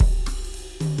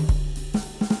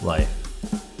Life.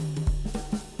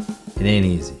 It ain't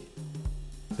easy.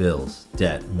 Bills,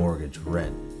 debt, mortgage,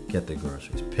 rent, get the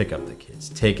groceries, pick up the kids,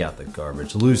 take out the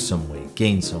garbage, lose some weight,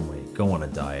 gain some weight, go on a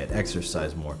diet,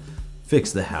 exercise more,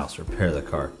 fix the house, repair the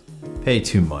car, pay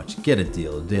too much, get a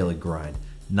deal, a daily grind,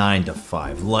 9 to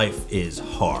 5. Life is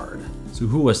hard. So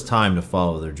who has time to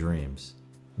follow their dreams?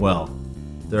 Well,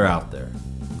 they're out there,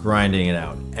 grinding it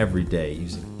out every day,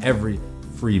 using every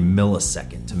free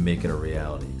millisecond to make it a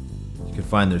reality. You can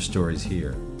find their stories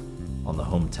here on the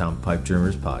Hometown Pipe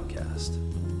Dreamers podcast.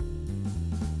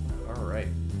 All right.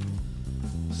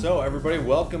 So, everybody,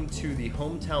 welcome to the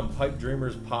Hometown Pipe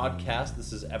Dreamers podcast.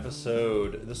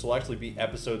 This will actually be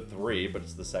episode 3, but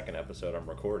it's the second episode I'm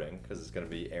recording because it's going to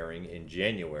be airing in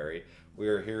January. We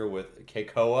are here with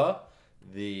Keikoa,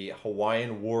 the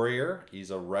Hawaiian warrior.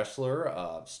 He's a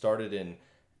wrestler, started in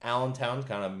Allentown,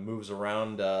 kind of moves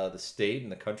around the state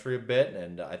and the country a bit,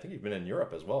 and I think you've been in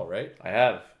Europe as well, right? I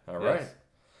have. All right.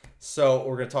 So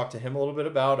we're going to talk to him a little bit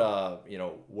about,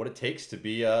 what it takes to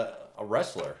be a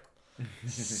wrestler.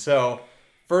 So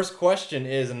first question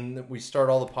is, and we start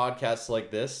all the podcasts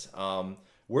like this,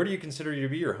 where do you consider to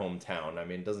be your hometown? I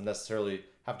mean, it doesn't necessarily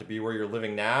have to be where you're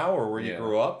living now or where you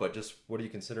grew up, but just what do you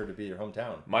consider to be your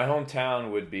hometown? My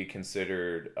hometown would be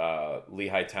considered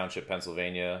Lehigh Township,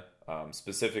 Pennsylvania,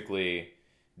 specifically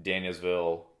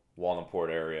Danielsville, Walnut Port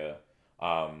area,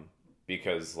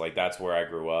 because that's where I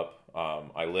grew up.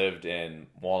 I lived in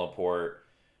Walnut Port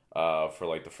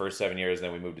for the first 7 years,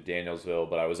 then we moved to Danielsville,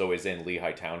 but I was always in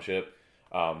Lehigh Township.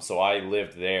 So I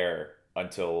lived there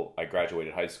until I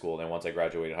graduated high school. And then once I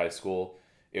graduated high school,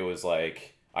 it was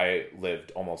I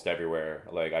lived almost everywhere.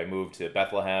 I moved to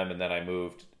Bethlehem, and then I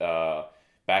moved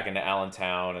back into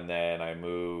Allentown, and then I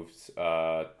moved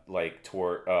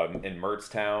toward in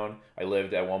Mertztown. I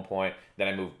lived at one point. Then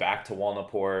I moved back to Walnut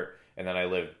Port, and then I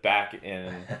lived back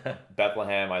in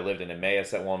Bethlehem. I lived in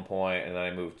Emmaus at one point, and then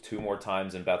I moved 2 more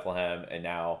times in Bethlehem, and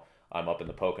now I'm up in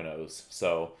the Poconos.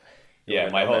 So yeah,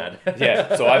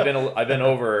 so I've been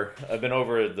over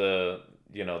the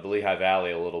the Lehigh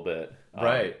Valley a little bit.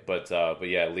 Right. But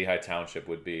yeah, Lehigh Township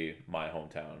would be my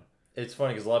hometown. It's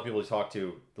funny because a lot of people who talk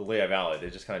to the Lehigh Valley, they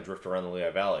just kind of drift around the Lehigh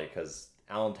Valley because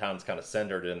Allentown's kind of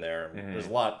centered in there. Mm-hmm.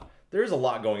 There's a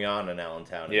lot going on in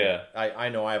Allentown. Yeah. I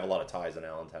know I have a lot of ties in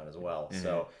Allentown as well. Mm-hmm.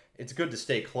 So it's good to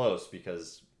stay close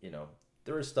because,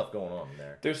 there is stuff going on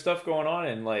there. There's stuff going on,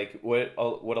 and what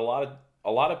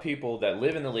a lot of people that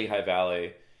live in the Lehigh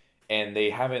Valley and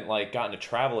they haven't gotten to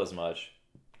travel as much,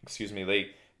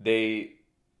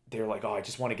 they're like, oh, I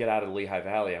just want to get out of the Lehigh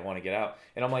Valley. I want to get out.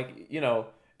 And I'm like,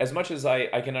 as much as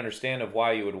I can understand of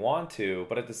why you would want to,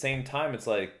 but at the same time, it's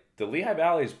the Lehigh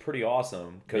Valley is pretty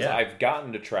awesome because I've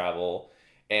gotten to travel,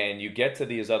 and you get to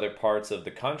these other parts of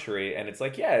the country, and it's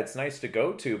it's nice to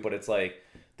go to, but it's the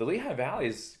Lehigh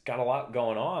Valley's got a lot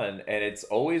going on, and it's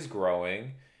always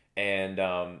growing, and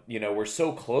we're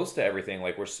so close to everything.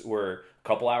 We're a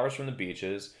couple hours from the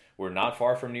beaches. We're not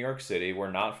far from New York City. We're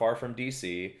not far from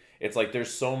DC. It's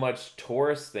there's so much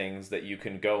tourist things that you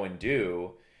can go and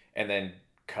do, and then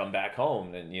come back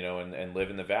home and and live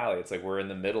in the valley. It's we're in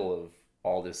the middle of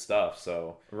all this stuff.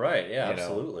 So right, yeah,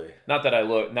 absolutely. Not that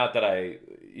I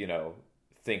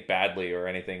think badly or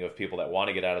anything of people that want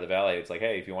to get out of the valley. It's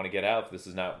hey, if you want to get out, this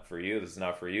is not for you. This is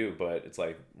not for you. But it's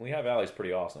Lehigh Valley's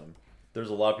pretty awesome. There's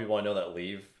a lot of people I know that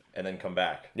leave and then come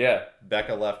back. Yeah,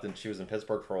 Becca left and she was in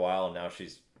Pittsburgh for a while, and now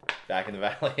she's back in the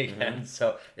valley again. Mm-hmm.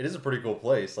 So it is a pretty cool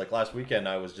place. Last weekend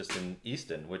I was just in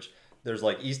Easton, which there's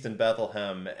Easton,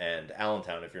 Bethlehem, and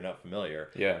Allentown if you're not familiar.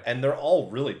 Yeah. And they're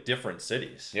all really different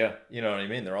cities. Yeah. You know what I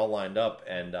mean? They're all lined up,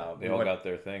 and they all got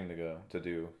their thing to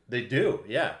do. They do,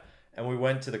 yeah. And we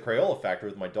went to the Crayola factory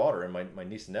with my daughter and my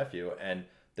niece and nephew, and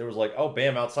there was oh,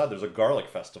 bam, outside there's a garlic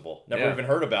festival. Never even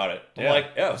heard about it. I'm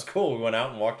yeah, it was cool. We went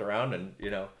out and walked around, and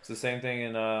It's the same thing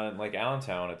in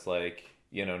Allentown. It's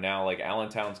now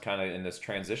Allentown's kind of in this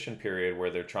transition period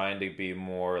where they're trying to be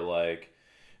more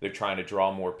they're trying to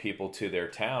draw more people to their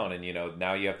town, and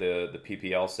now you have the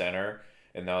PPL Center,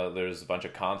 and now there's a bunch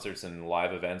of concerts and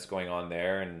live events going on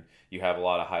there, and you have a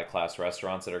lot of high class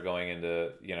restaurants that are going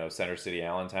into Center City,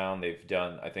 Allentown. They've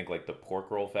done I think the Pork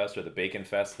Roll Fest or the Bacon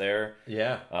Fest there.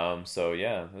 Yeah. So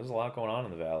yeah, there's a lot going on in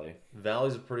the valley.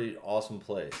 Valley's a pretty awesome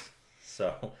place.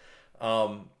 So,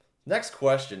 next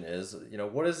question is,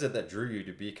 what is it that drew you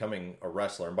to becoming a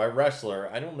wrestler? And by wrestler,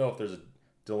 I don't know if there's a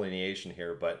delineation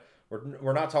here, but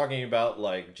we're not talking about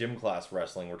gym class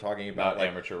wrestling. We're talking about not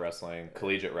amateur wrestling,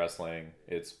 collegiate wrestling.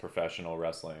 It's professional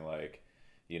wrestling,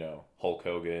 Hulk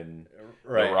Hogan,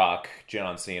 right. The Rock,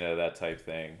 John Cena, that type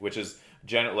thing. Which is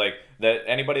that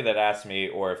anybody that asks me,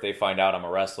 or if they find out I'm a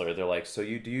wrestler, they're like, "So do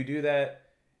you do that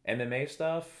MMA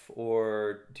stuff,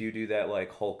 or do you do that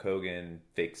like Hulk Hogan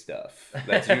fake stuff?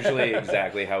 That's usually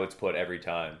exactly how it's put every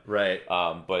time. Right.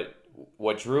 But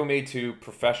what drew me to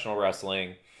professional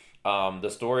wrestling, the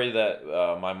story that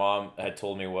my mom had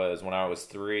told me was when I was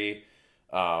 3.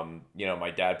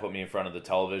 My dad put me in front of the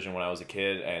television when I was a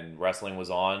kid, and wrestling was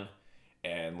on,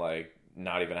 and like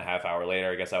not even a half hour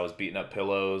later, I guess I was beating up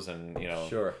pillows and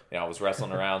Sure. I was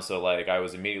wrestling around. So like I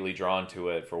was immediately drawn to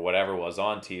it for whatever was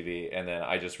on TV, and then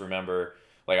I just remember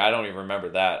like I don't even remember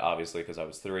that obviously because I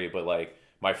was 3, but like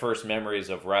my first memories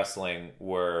of wrestling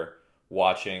were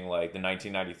watching like the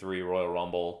 1993 Royal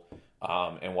Rumble.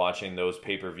 And watching those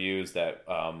pay-per-views that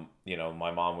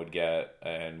my mom would get,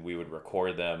 and we would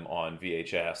record them on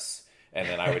VHS, and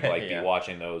then I would like Yeah. be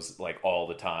watching those like all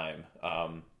the time.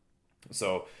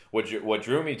 So what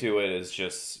drew me to it is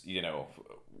just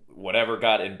whatever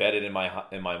got embedded in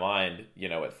my mind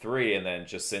at 3, and then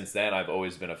just since then I've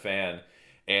always been a fan.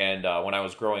 And when I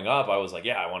was growing up, I was like,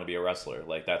 yeah, I want to be a wrestler.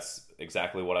 Like that's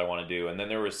exactly what I want to do. And then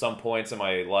there were some points in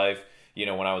my life,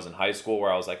 when I was in high school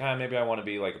where I was like, maybe I want to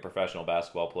be like a professional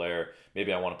basketball player.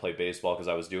 Maybe I want to play baseball because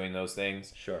I was doing those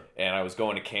things. Sure. And I was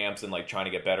going to camps and like trying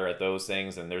to get better at those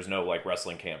things. And there's no like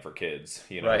wrestling camp for kids,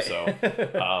 Right. So,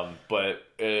 but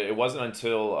it wasn't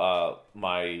until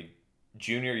my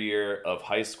junior year of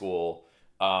high school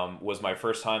was my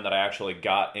first time that I actually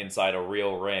got inside a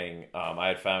real ring. I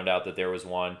had found out that there was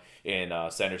one in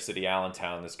Center City,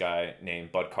 Allentown. This guy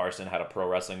named Bud Carson had a pro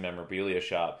wrestling memorabilia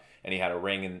shop, and he had a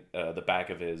ring in the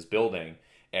back of his building,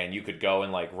 and you could go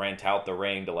and like rent out the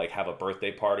ring to like have a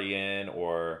birthday party in,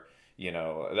 or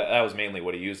that was mainly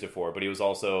what he used it for. But he was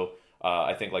also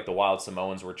I think like the Wild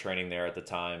Samoans were training there at the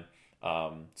time,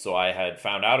 so I had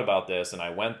found out about this, and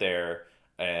I went there.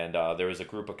 And there was a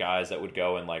group of guys that would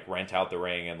go and like rent out the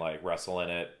ring and like wrestle in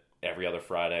it every other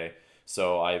Friday.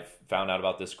 So I found out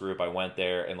about this group. I went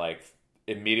there, and like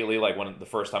immediately, like when the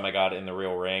first time I got in the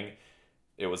real ring,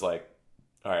 it was like,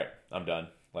 all right, I'm done.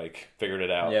 Like figured it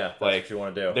out. Yeah, that's like what you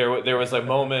want to do. There was a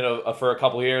moment of for a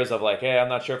couple of years of like, hey, I'm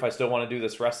not sure if I still want to do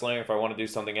this wrestling, or if I want to do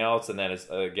something else. And then as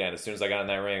soon as I got in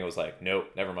that ring, it was like,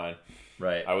 nope, never mind.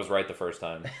 Right. I was right the first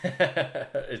time.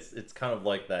 It's kind of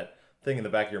like that thing in the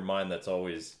back of your mind that's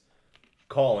always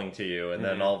calling to you, and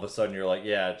then all of a sudden you're like,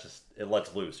 yeah, it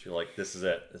lets loose. You're like, this is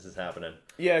it. This is happening.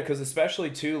 Yeah, because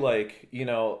especially too, like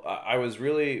I was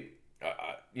really,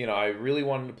 I really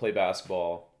wanted to play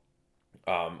basketball.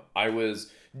 I was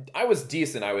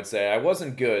decent, I would say. I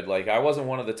wasn't good. Like I wasn't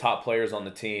one of the top players on the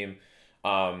team.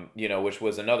 Which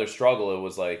was another struggle. It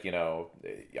was like,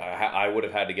 I would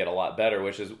have had to get a lot better,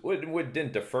 which is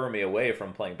didn't defer me away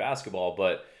from playing basketball,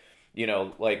 but.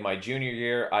 Like my junior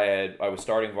year, I was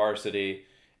starting varsity,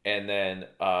 and then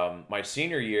my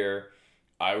senior year,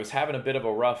 I was having a bit of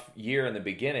a rough year in the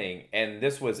beginning, and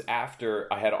this was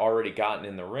after I had already gotten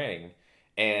in the ring,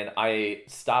 and I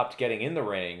stopped getting in the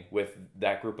ring with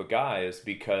that group of guys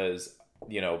because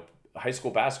high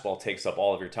school basketball takes up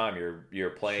all of your time. You're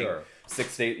playing Sure.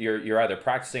 6 days. You're either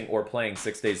practicing or playing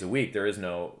 6 days a week. There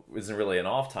isn't really an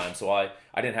off time, so I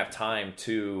didn't have time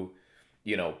to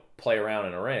play around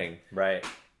in a ring. Right.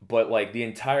 But like the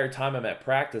entire time I'm at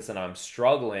practice and I'm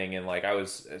struggling, and like I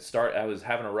was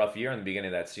having a rough year in the beginning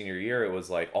of that senior year. It was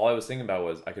like all I was thinking about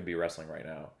was I could be wrestling right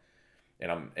now,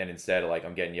 and instead like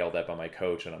I'm getting yelled at by my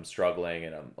coach, and I'm struggling,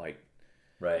 and I'm like,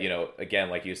 Right. Again,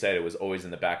 like you said, it was always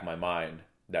in the back of my mind,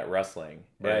 that wrestling.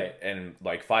 Right. And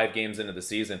like 5 games into the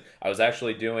season, I was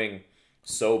actually doing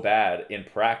so bad in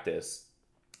practice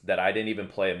that I didn't even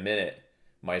play a minute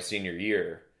my senior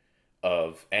year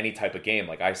of any type of game.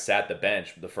 Like I sat the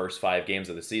bench the first 5 games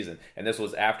of the season, and this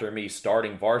was after me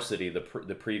starting varsity the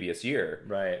previous year.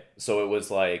 Right. So it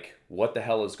was like, what the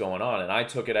hell is going on? And I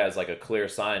took it as like a clear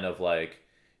sign of like,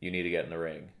 you need to get in the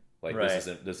ring. Like Right.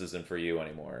 this isn't for you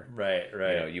anymore. Right.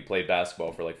 Right. You played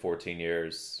basketball for like 14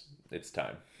 years. It's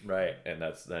time. Right. And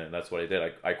that's what I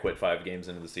did. I quit 5 games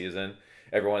into the season.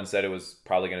 Everyone said it was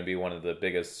probably going to be one of the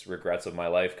biggest regrets of my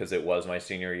life because it was my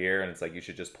senior year, and it's like you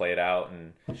should just play it out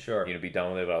and Sure. be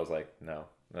done with it. But I was like, no,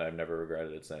 and I've never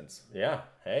regretted it since. Yeah.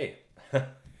 Hey, you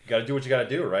got to do what you got to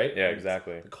do, right? Yeah,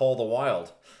 exactly. It's the call of the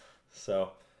wild.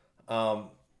 So,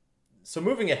 so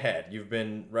moving ahead, you've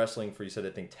been wrestling for, you said,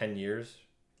 I think 10 years.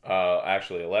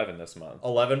 Actually 11 this month.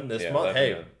 11 this Yeah, month. 11,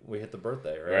 Hey, yeah. we hit the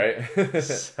birthday, right? Right?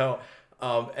 So,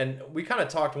 and we kind of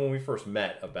talked when we first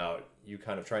met about you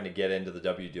kind of trying to get into the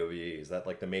WWE. Is that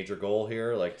like the major goal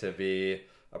here, like to be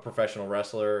a professional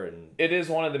wrestler? And It is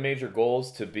one of the major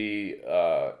goals to be,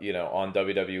 on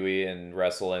WWE and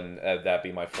wrestle, and that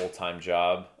be my full-time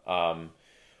job.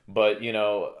 But,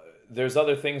 there's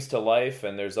other things to life,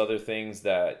 and there's other things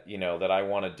that, you know, that I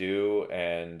want to do,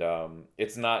 and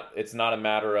it's not a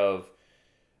matter of,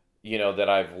 you know, that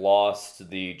I've lost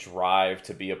the drive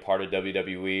to be a part of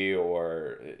WWE,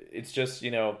 or it's just,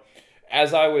 you know,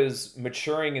 as I was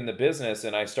maturing in the business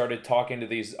and I started talking to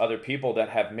these other people that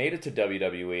have made it to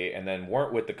WWE and then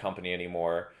weren't with the company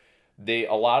anymore, a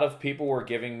lot of people were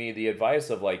giving me the advice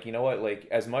of like, you know what, like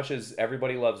as much as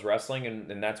everybody loves wrestling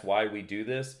and that's why we do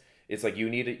this, it's like you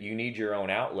need your own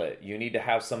outlet. You need to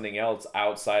have something else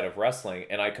outside of wrestling.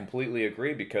 And I completely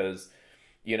agree, because,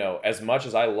 you know, as much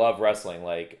as I love wrestling,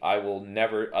 like I will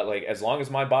never, like as long as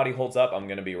my body holds up, I'm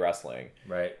going to be wrestling.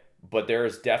 Right. But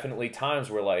there's definitely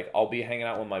times where like I'll be hanging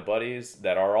out with my buddies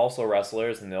that are also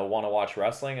wrestlers and they'll want to watch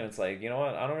wrestling, and it's like, you know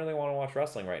what, I don't really want to watch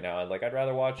wrestling right now. Like I'd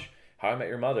rather watch How I Met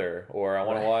Your Mother, or I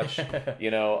want to watch,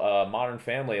 you know, Modern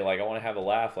Family. Like I want to have a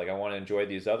laugh. Like I want to enjoy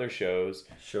these other shows.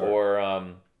 Sure. Or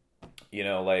you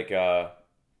know, like like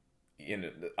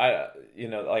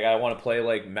I want to play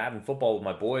like Madden football with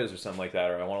my boys or something like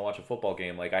that, or I want to watch a football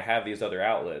game. Like I have these other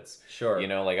outlets. Sure. You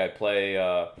know, like I play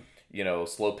you know,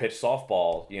 slow pitch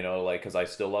softball, you know, like because I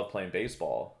still love playing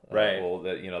baseball. Right. Well,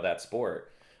 that, you know, that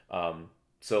sport.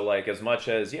 So like as much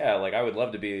as, yeah, like I would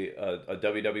love to be a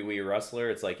WWE wrestler,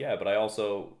 it's like, yeah, but I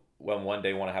also one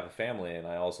day want to have a family, and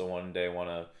I also one day want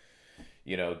to,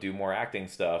 you know, do more acting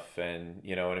stuff, and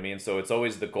you know what I mean? So it's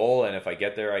always the goal, and if I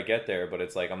get there, I get there, but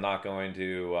it's like I'm not going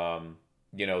to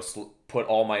you know, put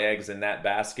all my eggs in that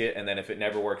basket, and then if it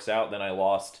never works out, then I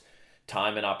lost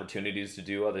time and opportunities to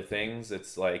do other things.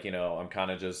 It's like, you know, I'm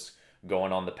kind of just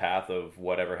going on the path of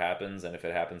whatever happens, and if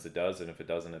it happens it does, and if it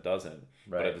doesn't it doesn't.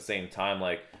 Right. But at the same time,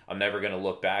 like I'm never going to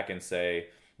look back and say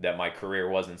that my career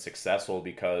wasn't successful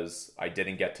because I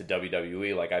didn't get to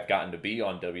WWE. Like I've gotten to be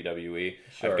on WWE.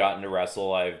 Sure. I've gotten to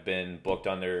wrestle. I've been booked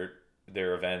on their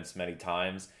events many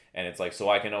times, and it's like, so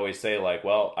I can always say like,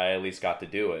 well, I at least got to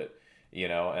do it. You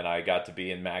know, and I got to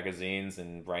be in magazines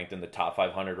and ranked in the top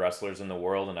 500 wrestlers in the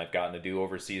world, and I've gotten to do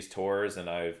overseas tours, and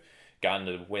I've gotten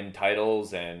to win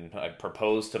titles, and I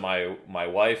proposed to my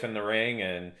wife in the ring,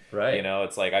 and right. You know,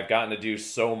 it's like I've gotten to do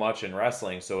so much in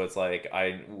wrestling, so it's like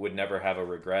I would never have a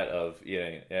regret of,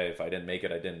 yeah, if I didn't make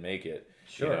it, I didn't make it.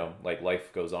 Sure. You know, like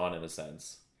life goes on in a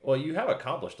sense. Well, you have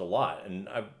accomplished a lot, and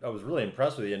I was really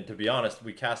impressed with you, and to be honest,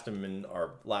 we cast him in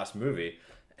our last movie.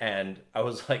 And I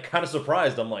was like kind of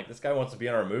surprised. I'm like, this guy wants to be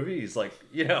in our movie. He's like,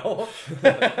 you know,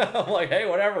 I'm like, hey,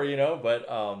 whatever, you know. But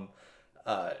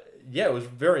yeah, it was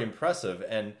very impressive.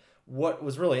 And what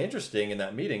was really interesting in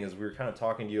that meeting is we were kind of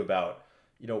talking to you about,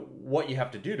 you know, what you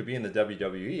have to do to be in the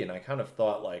WWE. And I kind of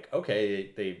thought like, okay,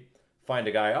 they find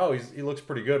a guy, oh, he looks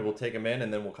pretty good, we'll take him in,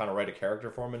 and then we'll kind of write a character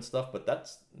for him and stuff. But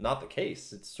that's not the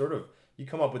case. It's sort of, you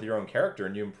come up with your own character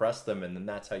and you impress them, and then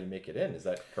that's how you make it in. Is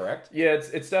that correct? Yeah,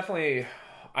 it's definitely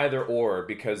either or,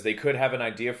 because they could have an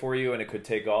idea for you and it could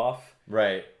take off.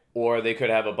 Right. Or they could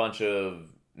have a bunch of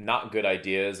not good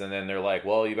ideas, and then they're like,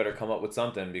 well, you better come up with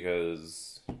something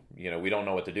because, you know, we don't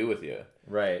know what to do with you.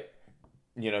 Right.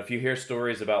 You know, if you hear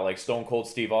stories about like Stone Cold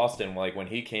Steve Austin, like when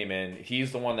he came in,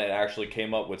 he's the one that actually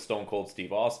came up with Stone Cold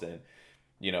Steve Austin.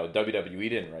 You know, WWE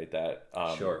didn't write that.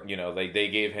 Sure. You know, they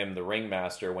gave him the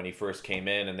Ringmaster when he first came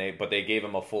in, and they gave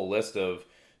him a full list of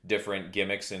different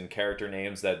gimmicks and character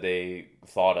names that they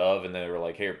thought of, and they were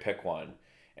like, here, pick one.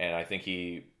 And I think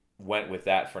he went with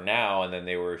that for now, and then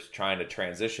they were trying to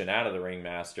transition out of the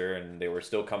Ringmaster, and they were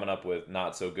still coming up with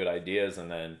not so good ideas,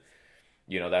 and then,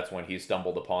 you know, that's when he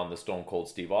stumbled upon the Stone Cold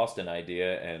Steve Austin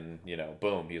idea, and, you know,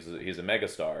 boom, he's a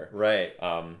megastar. Right.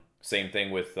 Same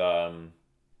thing with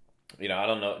you know, I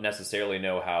don't necessarily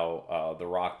know how The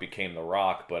Rock became The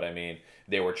Rock, but I mean,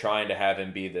 they were trying to have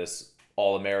him be this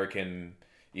all-American,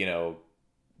 you know,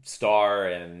 star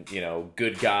and, you know,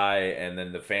 good guy, and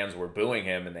then the fans were booing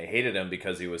him and they hated him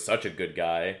because he was such a good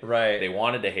guy. Right. They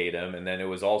wanted to hate him, and then it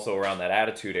was also around that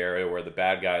Attitude Era where the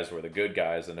bad guys were the good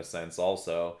guys in a sense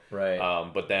also. Right.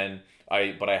 But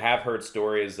I have heard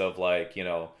stories of like, you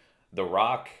know, The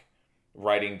Rock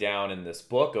writing down in this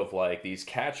book of like these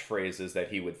catchphrases that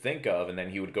he would think of, and then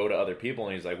he would go to other people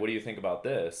and he's like, what do you think about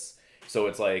this? So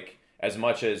it's like, as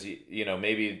much as, you know,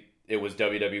 maybe it was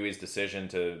WWE's decision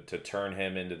to turn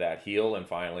him into that heel and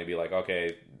finally be like,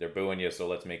 okay, they're booing you, so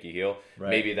let's make you heel. Right.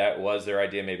 Maybe that was their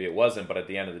idea, maybe it wasn't, but at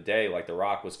the end of the day, like The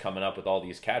Rock was coming up with all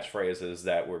these catchphrases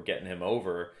that were getting him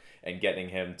over and getting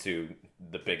him to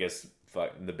the biggest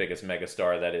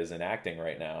megastar that is in acting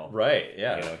right now. Right,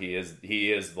 yeah. You know,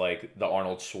 he is like the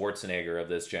Arnold Schwarzenegger of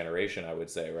this generation, I would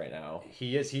say, right now.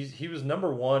 He is. He was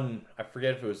number one. I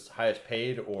forget if it was highest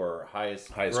paid or highest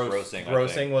grossing.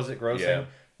 Grossing, was it grossing?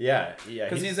 Yeah,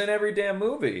 because he's in every damn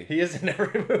movie. He is in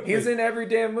every movie. He's in every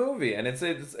damn movie, and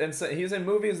he's in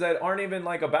movies that aren't even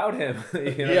like about him.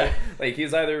 You know? Yeah. Like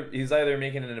he's either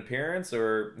making an appearance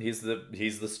or he's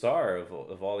the star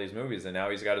of all these movies, and now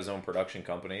he's got his own production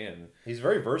company, and he's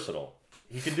very versatile.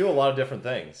 He can do a lot of different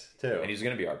things too. and he's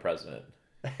gonna be our president.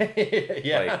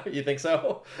 Yeah, you think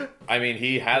so? I mean,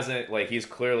 he hasn't, like, he's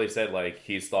clearly said, like,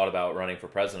 he's thought about running for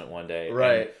president one day.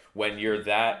 Right. And when you're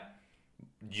that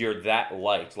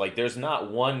liked, like, there's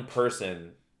not one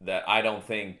person that I don't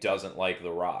think doesn't like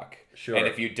The Rock. Sure. And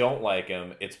if you don't like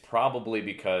him, it's probably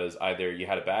because either you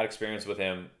had a bad experience with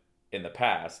him in the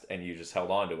past and you just held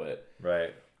on to it.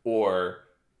 Right. Or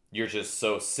you're just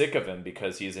so sick of him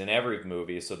because he's in every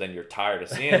movie, so then you're tired of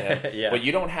seeing him. Yeah. But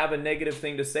you don't have a negative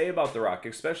thing to say about The Rock,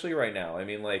 especially right now. I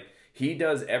mean, like, he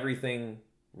does everything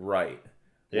right.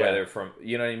 Yeah. Whether from,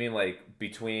 you know what I mean? Like,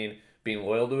 between being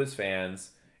loyal to his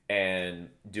fans and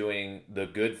doing the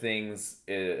good things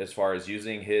as far as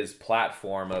using his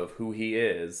platform of who he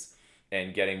is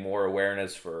and getting more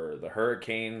awareness for the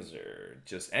hurricanes or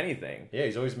just anything. Yeah,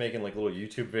 he's always making like little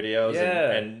YouTube videos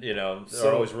Yeah. and you know,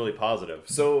 they're always really positive.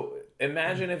 So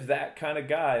imagine if that kind of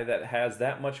guy that has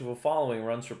that much of a following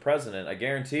runs for president. I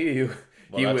guarantee you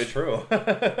Well, true.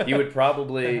 he would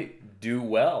probably do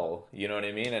well. You know what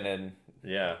I mean? And then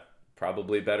Yeah.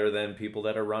 probably better than people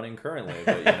that are running currently.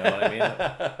 But you know what I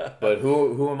mean? But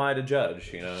who am I to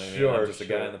judge? You know what I mean? Sure, I'm just a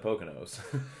guy sure. in the Poconos.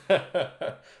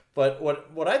 But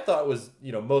what I thought was,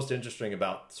 you know, most interesting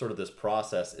about sort of this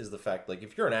process is the fact, like,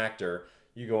 if you're an actor,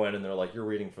 you go in and they're like, you're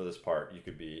reading for this part. You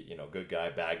could be, you know, good guy,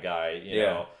 bad guy,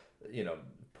 you know,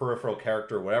 peripheral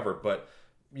character, whatever. But,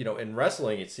 you know, in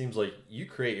wrestling, it seems like you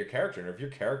create your character. And if your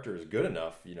character is good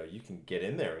enough, you know, you can get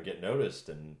in there and get noticed.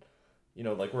 And, you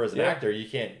know, like, whereas an actor, you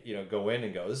can't, you know, go in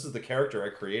and go, this is the character I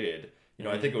created. You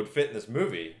know, I think it would fit in this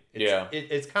movie.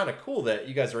 It's kind of cool that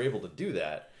you guys are able to do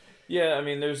that. Yeah, I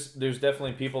mean, there's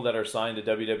definitely people that are signed to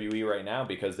WWE right now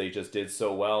because they just did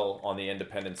so well on the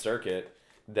independent circuit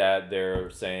that they're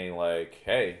saying, like,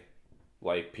 hey,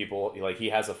 like, people, like, he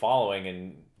has a following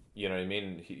and, you know what I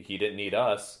mean, he didn't need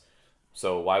us,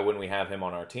 so why wouldn't we have him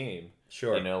on our team?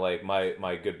 Sure. You know, like,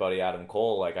 my good buddy Adam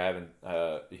Cole, like, I haven't,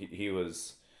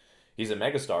 he's a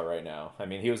megastar right now. I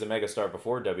mean, he was a megastar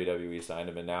before WWE signed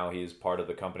him, and now he's part of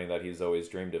the company that he's always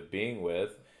dreamed of being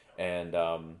with, and,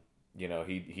 you know,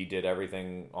 he did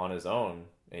everything on his own,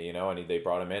 you know, and they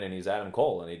brought him in, and he's Adam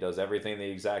Cole, and he does everything the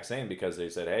exact same because they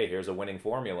said, hey, here's a winning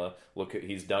formula. Look,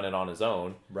 he's done it on his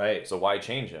own. Right. So why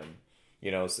change him?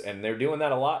 You know, and they're doing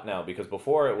that a lot now because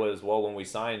before it was, well, when we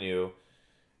sign you,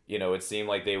 you know, it seemed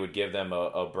like they would give them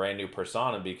a brand new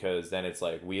persona because then it's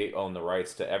like, we own the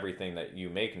rights to everything that you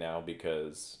make now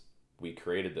because we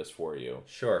created this for you.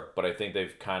 Sure. But I think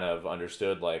they've kind of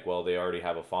understood, like, well, they already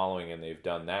have a following and they've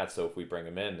done that. So if we bring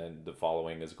them in, then the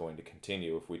following is going to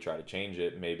continue. If we try to change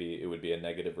it, maybe it would be a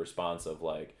negative response of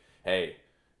like, hey,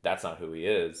 that's not who he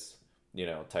is, you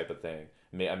know, type of thing.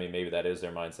 I mean, maybe that is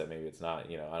their mindset. Maybe it's not,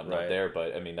 you know, I'm not there,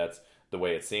 but I mean, that's the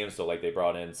way it seems. So like they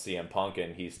brought in CM Punk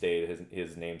and he stayed,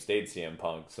 his name stayed CM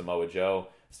Punk. Samoa Joe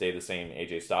stayed the same.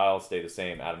 AJ Styles stayed the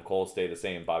same. Adam Cole stayed the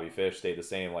same. Bobby Fish stayed the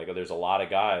same. Like there's a lot of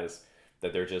guys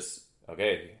that they're just,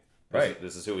 okay,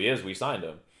 this is who he is. We signed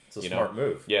him. It's a smart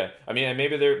move. Yeah. I mean, and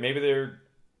maybe they're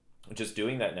just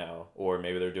doing that now, or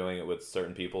maybe they're doing it with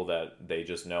certain people that they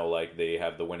just know, like they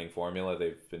have the winning formula.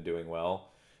 They've been doing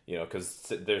well, you know,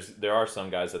 because there are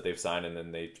some guys that they've signed and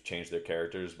then they've changed their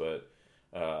characters, but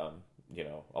you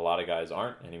know, a lot of guys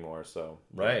aren't anymore. So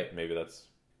maybe that's,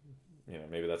 you know,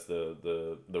 maybe that's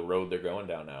the road they're going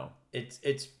down now.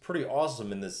 It's pretty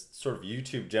awesome in this sort of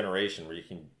YouTube generation where you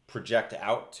can project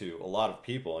out to a lot of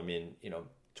people. I mean, you know,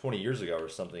 20 years ago or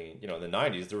something, you know, in the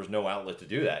 90s, there was no outlet to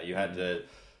do that. You had to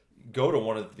go to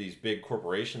one of these big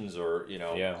corporations or, you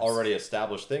know, already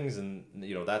established things, and,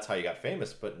 you know, that's how you got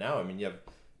famous. But now, I mean, you have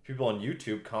people on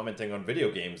YouTube commenting on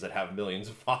video games that have millions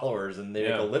of followers, and they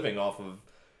make a living off of,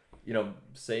 you know,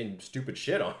 saying stupid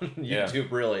shit on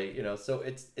YouTube, really, you know. So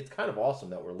it's kind of awesome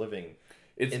that we're living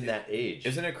in that age.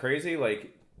 Isn't it crazy?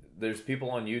 Like, there's people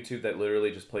on YouTube that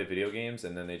literally just play video games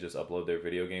and then they just upload their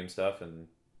video game stuff and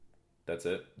that's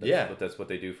it. That's what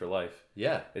they do for life.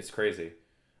 Yeah. It's crazy.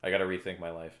 I got to rethink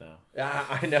my life now.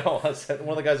 I know. One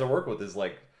of the guys I work with is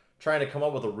like trying to come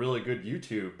up with a really good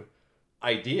YouTube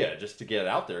idea just to get it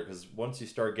out there, because once you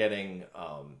start getting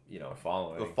you know,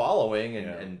 the following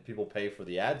and people pay for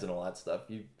the ads and all that stuff,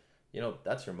 you know,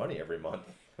 that's your money every month.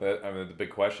 I mean, the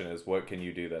big question is, what can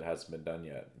you do that hasn't been done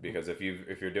yet? Because if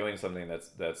you're doing something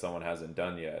that someone hasn't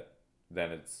done yet,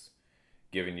 then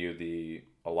giving you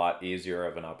a lot easier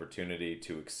of an opportunity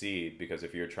to exceed, because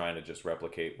if you're trying to just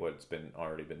replicate what's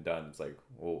already been done, it's like,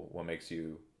 well, what makes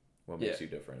you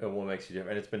different? And what makes you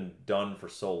different? And it's been done for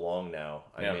so long now.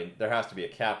 I Yeah. mean, there has to be a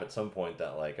cap at some point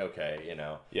that, like, okay,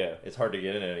 Yeah. it's hard to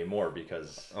get in anymore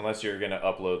because Unless you're gonna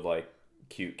upload like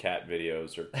cute cat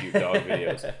videos or cute dog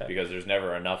videos, because there's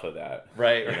never enough of that.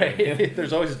 right. You know what I mean?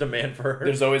 There's always a demand for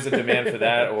There's always a demand for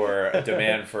that, or a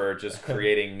demand for just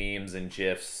creating memes and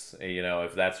gifs.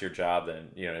 If that's your job,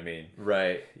 then you know what I mean.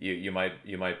 right. You might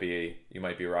be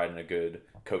riding a good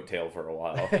coattail for a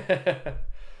while.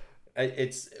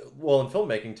 It's in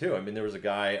filmmaking too. I mean, there was a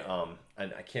guy,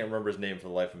 and I can't remember his name for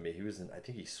the life of me. I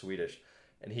think he's Swedish,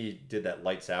 and he did that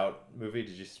Lights Out movie.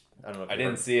 I don't know if I you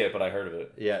didn't heard. see it, but I heard of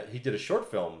it. Yeah, he did a short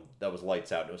film that was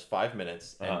Lights Out. It was 5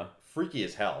 minutes and freaky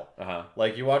as hell.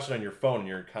 Like you watch it on your phone, and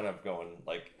you're kind of going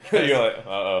like, You're like,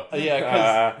 uh-oh.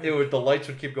 yeah, because the lights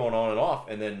would keep going on and off,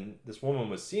 and then this woman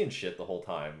was seeing shit the whole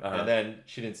time, and then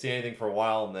she didn't see anything for a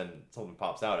while, and then something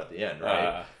pops out at the end,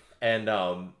 right? And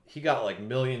he got like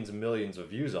millions and millions of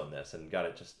views on this, and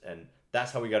and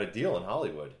that's how we got a deal in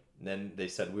Hollywood. And then they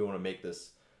said, we want to make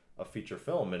this a feature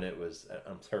film, and it was,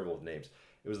 I'm terrible with names.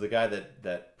 It was the guy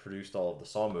that produced all of the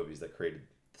Saw movies, that created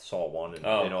Saw 1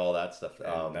 and all that stuff.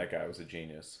 And that guy was a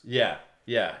genius. Yeah,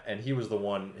 and he was the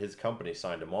one, his company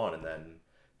signed him on, and then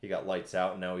he got Lights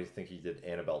Out, and now we think he did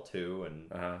Annabelle 2,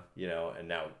 and and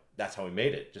now that's how he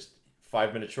made it. Just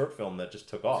 5-minute short film that just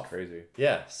took off. It's crazy.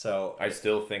 Yeah, so I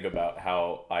still think about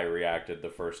how I reacted the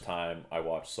first time I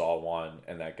watched Saw 1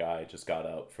 and that guy just got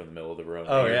up from the middle of the room.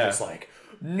 Oh, and you're yeah. just like,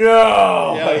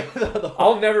 no! Yeah. Like,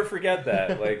 I'll never forget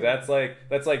that. Like, that's like,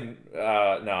 no,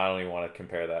 I don't even want to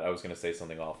compare that. I was going to say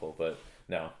something awful, but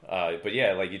no. But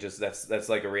yeah, like that's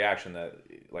like a reaction that,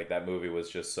 like, that movie was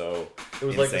just so it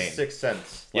was insane. like The Sixth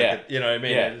Sense. Like you know what I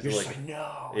mean? Yeah. It was You're like, just like,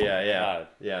 no.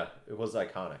 Yeah. It was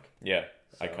iconic. Yeah.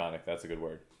 So. Iconic. That's a good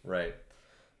word. Right.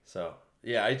 So,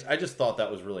 yeah, I just thought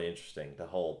that was really interesting. The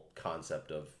whole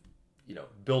concept of,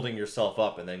 building yourself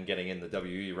up and then getting in the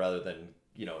WE rather than,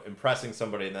 impressing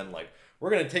somebody and then like, we're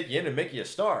going to take you in and make you a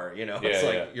star. It's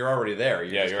like you're already there.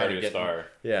 You're already a star.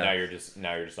 Yeah. Now you're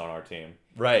just on our team.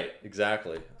 Right.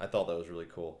 Exactly. I thought that was really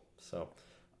cool. So,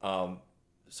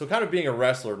 so kind of being a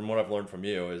wrestler, and what I've learned from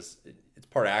you is it's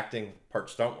part acting, part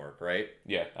stunt work, right?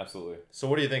 Yeah, absolutely. So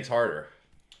what do you think's harder?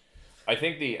 I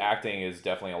think the acting is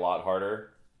definitely a lot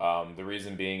harder. The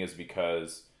reason being is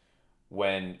because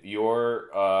when you're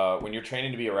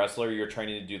training to be a wrestler, you're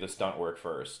training to do the stunt work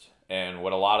first. And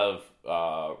what a lot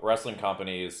of wrestling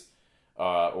companies,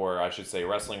 or I should say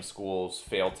wrestling schools,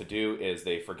 fail to do is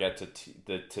they forget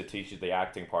to teach you the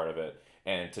acting part of it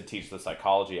and to teach the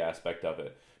psychology aspect of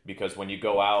it. Because when you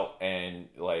go out and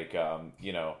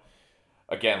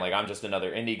again, like I'm just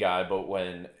another indie guy, but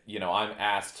when I'm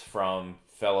asked from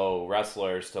fellow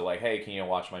wrestlers to like, hey, can you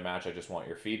watch my match? I just want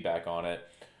your feedback on it.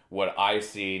 What I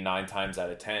see 9 times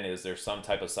out of 10 is there's some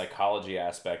type of psychology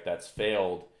aspect that's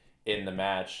failed in the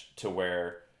match to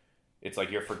where it's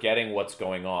like you're forgetting what's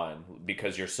going on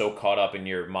because you're so caught up and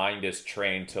your mind is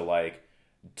trained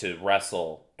to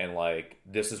wrestle and like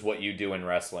this is what you do in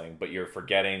wrestling, but you're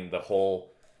forgetting the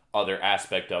whole other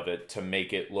aspect of it to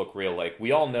make it look real. Like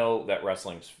we all know that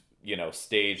wrestling's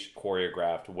staged,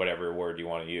 choreographed, whatever word you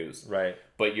want to use. Right.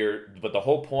 But the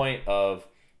whole point of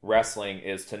wrestling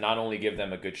is to not only give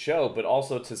them a good show, but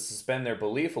also to suspend their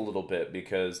belief a little bit.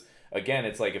 Because again,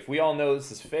 it's like if we all know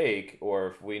this is fake, or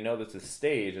if we know this is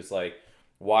staged, it's like,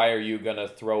 why are you gonna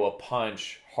throw a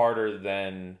punch harder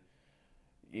than,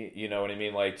 you know what I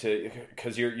mean? Like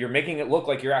because you're making it look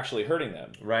like you're actually hurting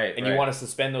them. Right. And you want to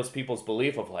suspend those people's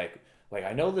belief of like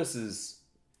I know this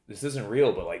isn't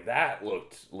real, but like that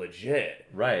looked legit.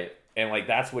 Right. And like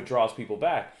that's what draws people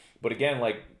back. But again,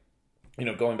 like,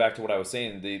 going back to what I was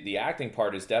saying, the acting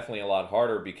part is definitely a lot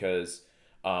harder because,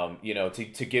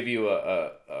 to give you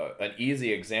an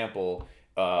easy example,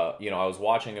 I was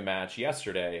watching a match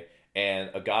yesterday and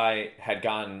a guy had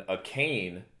gotten a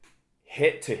cane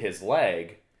hit to his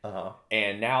leg.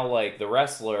 And now like the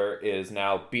wrestler is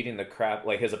now beating the crap,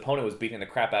 like his opponent was beating the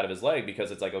crap out of his leg because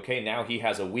it's like, okay, now he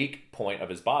has a weak point of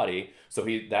his body. So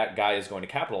that guy is going to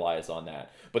capitalize on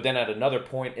that. But then at another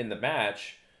point in the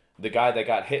match, the guy that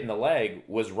got hit in the leg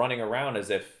was running around as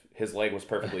if his leg was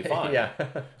perfectly fine. Yeah.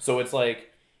 So it's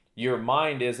like your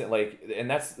mind isn't like, and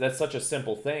that's such a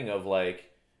simple thing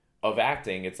of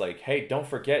acting. It's like, hey, don't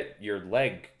forget your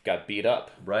leg got beat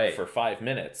up for 5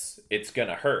 minutes. It's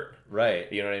gonna hurt.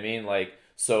 Right. You know what I mean? Like,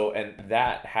 so, and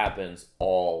that happens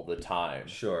all the time.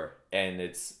 Sure. And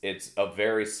it's a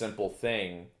very simple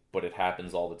thing, but it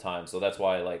happens all the time. So that's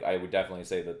why, like, I would definitely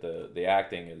say that the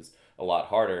acting is a lot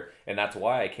harder. And that's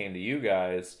why I came to you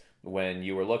guys when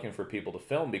you were looking for people to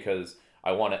film, because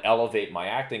I want to elevate my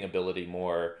acting ability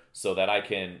more so that I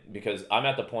can, because I'm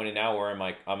at the point now where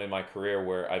I'm in my career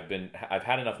where I've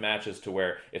had enough matches to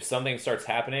where if something starts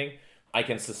happening, I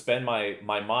can suspend my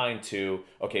mind to,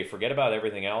 okay, forget about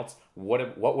everything else.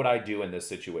 What would I do in this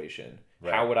situation?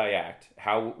 Right. How would I act?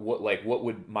 What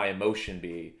would my emotion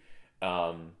be?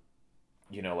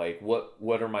 Like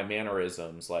what are my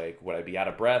mannerisms? Like, would I be out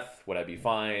of breath? Would I be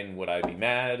fine? Would I be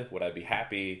mad? Would I be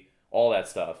happy? All that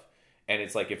stuff. And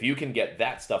it's like, if you can get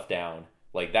that stuff down,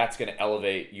 like that's going to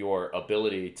elevate your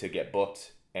ability to get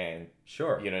booked and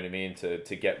sure, you know what I mean?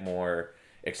 To get more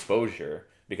exposure,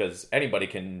 because anybody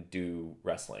can do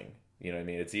wrestling. You know what I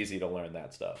mean? It's easy to learn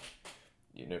that stuff,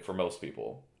 for most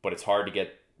people, but it's hard to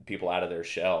get people out of their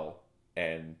shell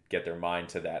and get their mind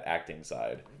to that acting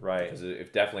side. Right. Because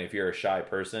if you're a shy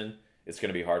person, it's going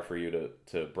to be hard for you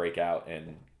to break out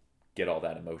and get all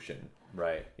that emotion.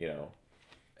 Right.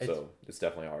 So it's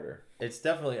definitely harder. It's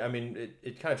definitely, I mean,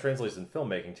 it kind of translates in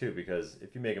filmmaking too, because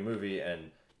if you make a movie and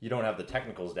you don't have the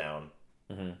technicals down,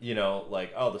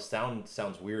 like, oh, the sound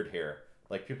sounds weird here.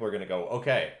 Like, people are going to go,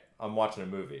 okay, I'm watching a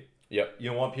movie. Yep. You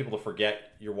don't want people to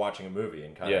forget you're watching a movie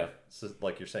and kind of,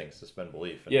 like you're saying, suspend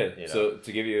belief. And, So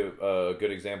to give you a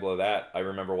good example of that, I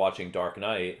remember watching Dark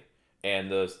Knight,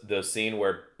 and the scene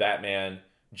where Batman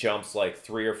jumps like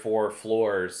 3 or 4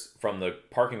 floors from the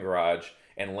parking garage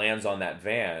and lands on that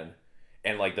van,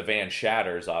 and like the van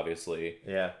shatters, obviously.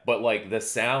 Yeah. But like the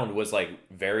sound was like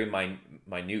very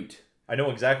minute. I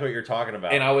know exactly what you're talking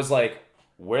about. And I was like,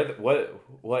 what?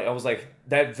 I was like,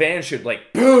 that van should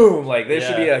like boom, like there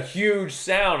should be a huge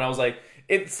sound. I was like,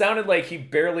 it sounded like he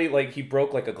barely, like he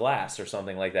broke like a glass or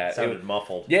something like that. It sounded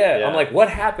muffled. Yeah. I'm like, what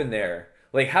happened there?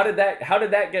 Like, how did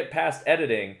that get past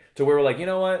editing to where we're like, you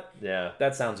know what? Yeah.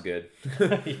 That sounds good.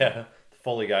 Yeah.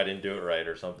 Foley guy didn't do it right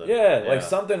or something. Yeah, like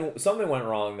something went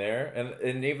wrong there,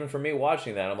 and even for me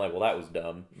watching that, I'm like, well, that was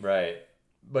dumb. Right.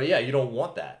 But yeah, you don't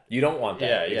want that. You don't want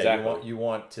that. Yeah, exactly. You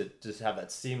want to just have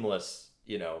that seamless,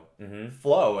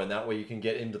 flow, and that way you can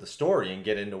get into the story and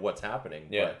get into what's happening.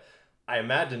 Yeah. But I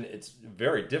imagine it's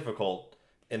very difficult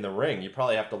in the ring. You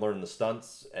probably have to learn the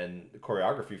stunts and the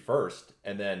choreography first,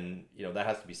 and then that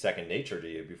has to be second nature to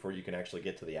you before you can actually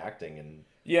get to the acting. And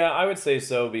yeah, I would say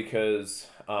so, because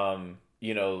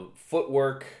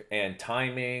footwork and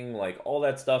timing, like all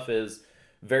that stuff is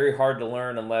very hard to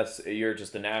learn unless you're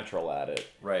just a natural at it.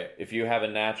 Right. If you have a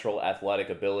natural athletic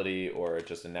ability or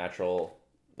just a natural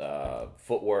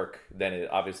footwork, then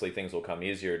obviously things will come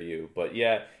easier to you. But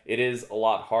yeah, it is a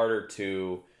lot harder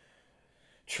to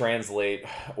translate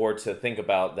or to think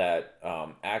about that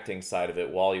acting side of it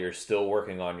while you're still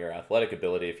working on your athletic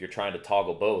ability. If you're trying to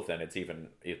toggle both, then it's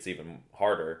even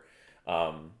harder.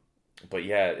 But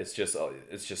yeah, it's just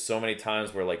so many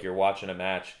times where like you're watching a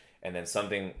match and then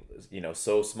something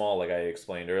so small, like I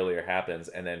explained earlier, happens,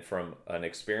 and then from an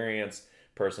experienced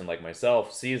person like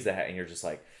myself sees that, and you're just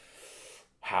like,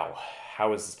 how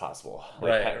is this possible?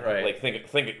 Like, right. Like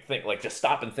think, like just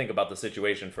stop and think about the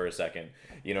situation for a second.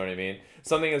 You know what I mean?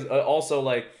 Something is also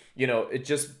like, it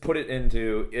just put it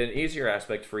into an easier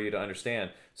aspect for you to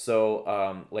understand.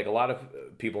 So, like a lot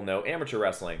of people know amateur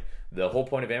wrestling. The whole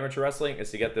point of amateur wrestling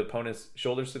is to get the opponent's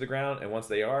shoulders to the ground, and once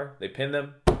they pin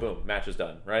them, boom, match is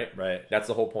done, right? Right. That's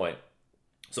the whole point.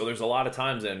 So there's a lot of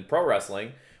times in pro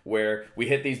wrestling where we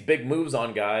hit these big moves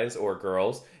on guys or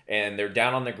girls, and they're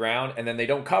down on the ground, and then they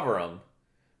don't cover them,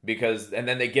 and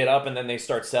then they get up, and then they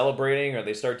start celebrating, or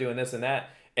they start doing this and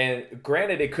that. And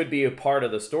granted, it could be a part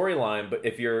of the storyline, but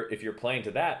if you're playing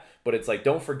to that, but it's like,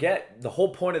 don't forget, the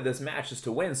whole point of this match is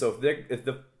to win. So if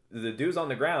the dude's on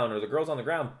the ground or the girl's on the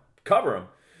ground, cover them.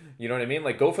 You know what I mean?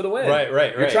 Like, go for the win.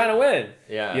 Right. You're trying to win.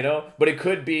 Yeah. But it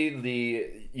could be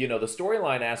the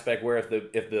storyline aspect where if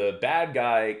the bad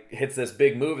guy hits this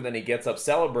big move and then he gets up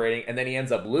celebrating and then he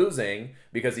ends up losing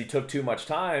because he took too much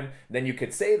time, then you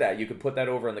could say that. You could put that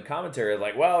over in the commentary,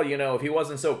 like, well, if he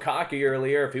wasn't so cocky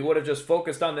earlier, if he would have just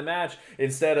focused on the match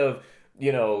instead of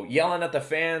yelling at the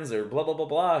fans or blah, blah, blah,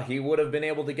 blah, he would have been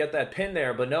able to get that pin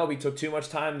there. But no, he took too much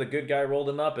time. The good guy rolled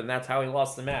him up, and that's how he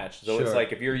lost the match. So It's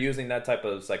like, if you're using that type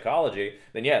of psychology,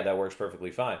 then yeah, that works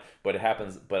perfectly fine. But it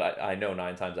happens, but I know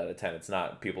 9 times out of 10, it's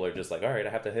not. People are just like, all right, I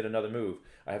have to hit another move.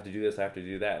 I have to do this, I have to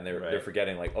do that. And they're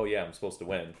forgetting, like, oh yeah, I'm supposed to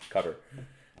win. Cover.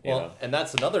 And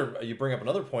that's you bring up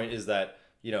another point, is that,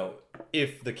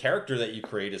 if the character that you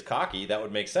create is cocky, that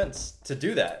would make sense to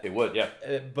do that. It would, yeah.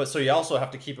 But so you also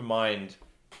have to keep in mind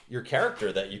your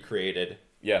character that you created.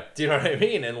 Yeah. Do you know what I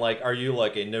mean? And like, are you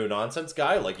like a no nonsense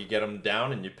guy? Like, you get them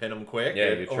down and you pin them quick?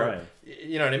 Yeah, you're trying.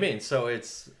 You know what I mean? So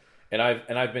it's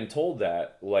I've been told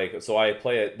that, like, so I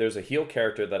play it. There's a heel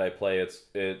character that I play. It's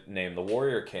named the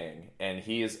Warrior King, and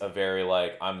he's a very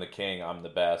like, I'm the king, I'm the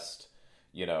best.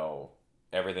 You know,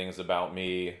 everything's about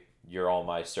me. You're all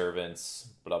my servants.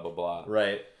 Blah blah blah.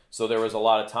 Right. So there was a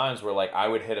lot of times where like I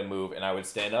would hit a move and I would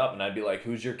stand up and I'd be like,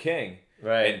 "Who's your king?"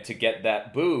 Right. And to get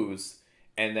that booze,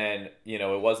 and then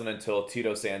it wasn't until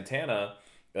Tito Santana,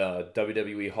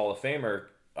 WWE Hall of Famer,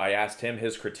 I asked him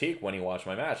his critique when he watched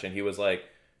my match, and he was like,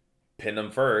 pin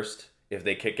them first. If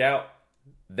they kick out,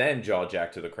 then jaw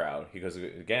jack to the crowd. He goes,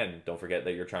 again, don't forget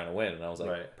that you're trying to win. And I was like,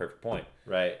 right. Perfect point.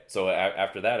 Right. So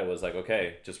after that, it was like,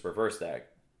 okay, just reverse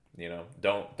that.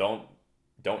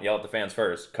 Don't yell at the fans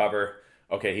first. Cover.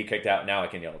 Okay, he kicked out. Now I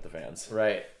can yell at the fans.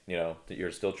 Right. That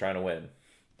you're still trying to win.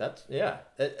 That's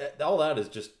all that is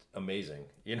just amazing.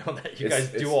 That you guys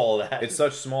do all of that. It's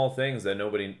such small things that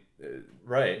nobody.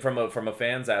 Right. From a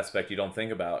fan's aspect, you don't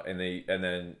think about, and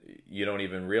then you don't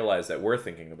even realize that we're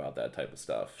thinking about that type of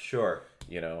stuff. Sure.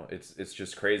 It's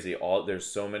just crazy. There's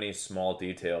so many small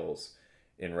details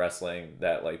in wrestling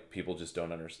that like people just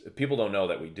don't understand. People don't know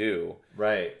that we do.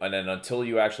 Right. And then until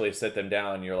you actually sit them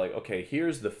down, you're like, okay,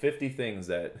 here's the 50 things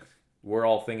that we're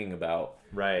all thinking about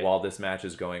while this match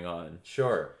is going on.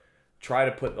 Sure. Try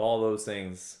to put all those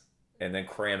things and then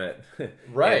cram it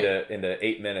into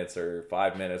 8 minutes or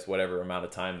 5 minutes, whatever amount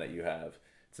of time that you have.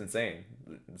 It's insane.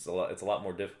 It's a lot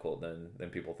more difficult than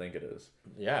people think it is.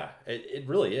 Yeah, it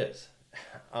really is.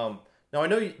 Now I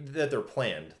know that they're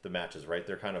planned, the matches, right?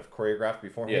 They're kind of choreographed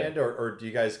beforehand, or do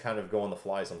you guys kind of go on the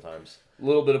fly sometimes? A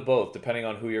little bit of both, depending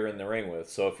on who you're in the ring with.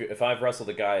 So if I've wrestled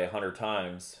a guy 100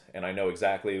 times and I know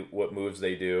exactly what moves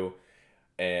they do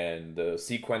and the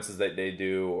sequences that they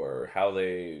do or how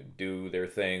they do their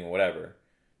thing, whatever,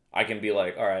 I can be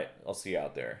like, all right, I'll see you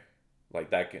out there.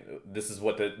 Like that. This is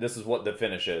what the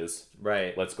finish is.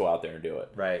 Right. Let's go out there and do it.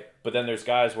 Right. But then there's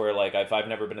guys where like if I've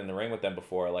never been in the ring with them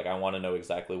before, like I want to know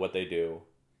exactly what they do.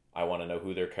 I want to know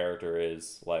who their character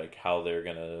is, like how they're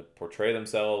gonna portray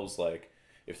themselves, like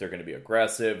if they're gonna be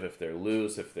aggressive, if they're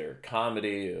loose, if they're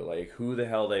comedy, like who the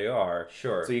hell they are.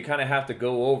 Sure. So you kind of have to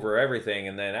go over everything,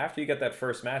 and then after you get that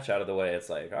first match out of the way, it's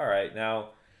like, all right,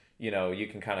 now, you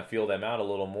can kind of feel them out a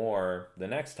little more the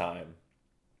next time.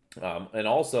 And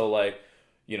also, like,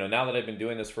 now that I've been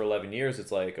doing this for 11 years,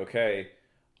 it's like, okay,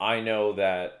 I know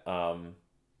that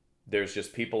there's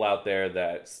just people out there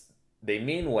that they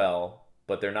mean well,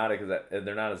 but they're not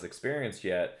as experienced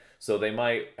yet. So they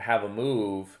might have a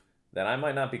move that I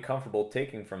might not be comfortable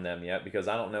taking from them yet because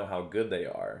I don't know how good they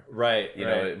are. Right.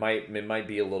 It might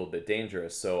be a little bit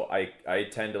dangerous. So I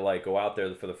tend to like go out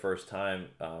there for the first time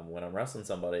when I'm wrestling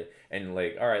somebody and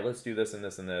like, all right, let's do this and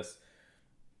this and this.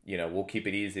 We'll keep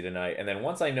it easy tonight. And then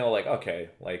once I know, like, okay,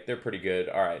 like they're pretty good.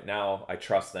 All right, now I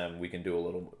trust them. We can do a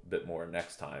little bit more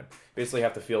next time. Basically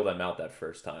have to feel them out that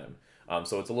first time.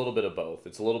 So it's a little bit of both.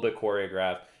 It's a little bit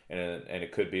choreographed and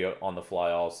it could be on the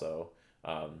fly also.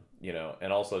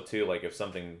 And also too, like if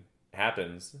something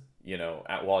happens,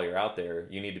 while you're out there,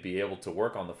 you need to be able to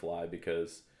work on the fly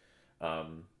because,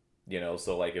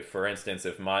 so like if, for instance,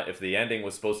 if the ending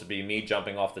was supposed to be me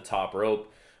jumping off the top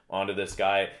rope onto this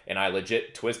guy and I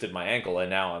legit twisted my ankle and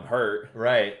now I'm hurt.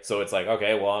 Right. So it's like,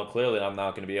 okay, well, I'm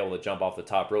not going to be able to jump off the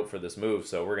top rope for this move.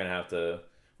 So we're going to have to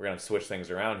switch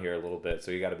things around here a little bit.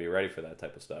 So you got to be ready for that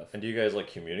type of stuff. And do you guys like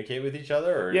communicate with each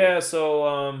other? Or? Yeah. So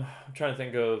I'm trying to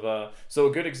think of. So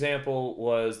a good example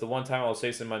was the one time I was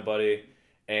facing my buddy,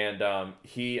 and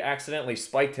he accidentally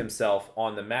spiked himself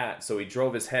on the mat. So he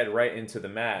drove his head right into the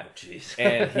mat. Oh, jeez.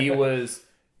 And he was.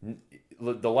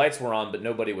 The lights were on, but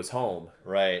nobody was home.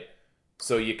 Right.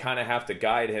 So you kind of have to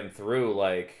guide him through,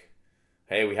 like,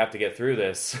 hey, we have to get through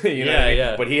this.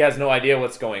 Yeah. But he has no idea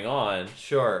what's going on.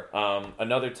 Sure.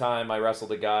 Another time I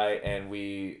wrestled a guy, and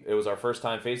it was our first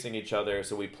time facing each other,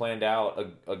 so we planned out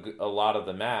a lot of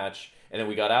the match, and then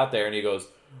we got out there, and he goes,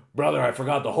 brother, I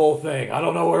forgot the whole thing. I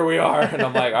don't know where we are. And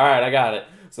I'm like, all right, I got it.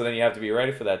 So then you have to be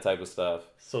ready for that type of stuff.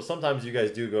 So sometimes you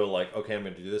guys do go like, okay, I'm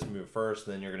going to do this move first,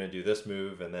 and then you're going to do this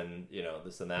move, and then,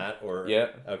 this and that, or... Yeah.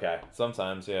 Okay.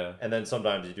 Sometimes, yeah. And then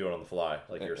sometimes you do it on the fly,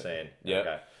 like you were saying. Yeah.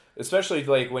 Okay. Especially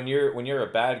like when you're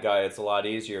a bad guy, it's a lot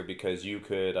easier because you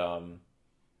can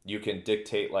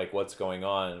dictate like what's going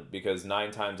on, because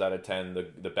 9 times out of 10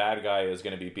 the bad guy is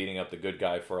going to be beating up the good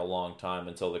guy for a long time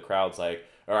until the crowd's like,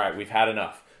 all right, we've had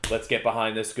enough. Let's get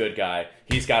behind this good guy.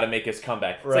 He's got to make his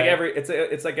comeback. It's right. like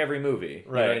it's like every movie.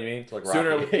 You right. know what I mean? It's like Rocky.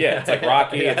 It's like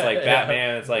Rocky. Yeah. It's like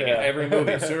Batman. It's like every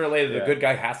movie. Sooner or later, the Yeah. good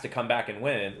guy has to come back and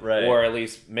win, right. or at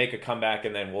least make a comeback,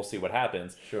 and then we'll see what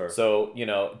happens. Sure. So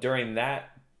during that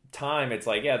time, it's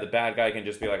like, yeah, the bad guy can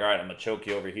just be like, all right, I'm gonna choke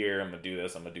you over here, I'm gonna do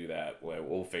this, I'm gonna do that.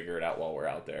 We'll figure it out while we're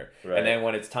out there. Right. And then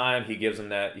when it's time, he gives him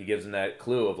that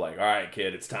clue of like, all right,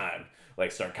 kid, it's time.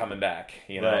 Like, start coming back,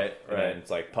 you know. Right. And then it's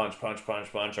like punch.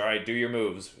 All right, do your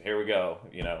moves. Here we go.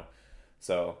 You know.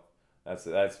 So that's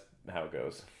how it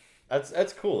goes.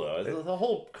 That's cool though. The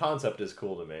whole concept is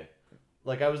cool to me.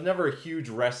 Like, I was never a huge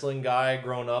wrestling guy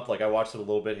growing up. Like, I watched it a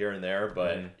little bit here and there,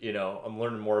 but you know, I'm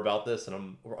learning more about this, and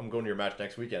I'm going to your match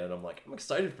next weekend, and I'm like, I'm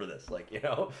excited for this. Like, you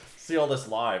know, see all this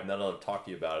live, and then I'll talk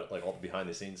to you about it, like all the behind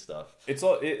the scenes stuff. It's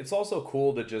also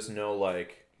cool to just know,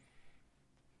 like,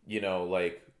 you know,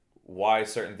 like why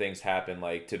certain things happen,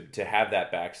 like to have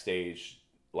that backstage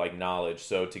like knowledge.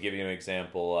 So to give you an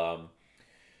example,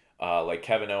 like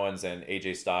Kevin Owens and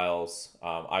AJ Styles,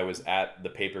 I was at the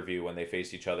pay-per-view when they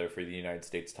faced each other for the United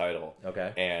States title.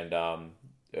 Okay. And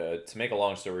to make a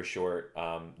long story short,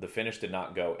 the finish did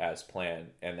not go as planned,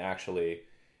 and actually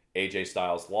AJ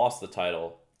Styles lost the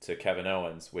title to Kevin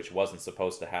Owens, which wasn't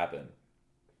supposed to happen.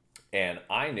 And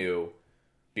I knew,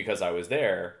 because I was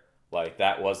there, like,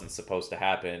 that wasn't supposed to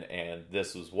happen, and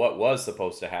this was what was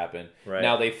supposed to happen. Right.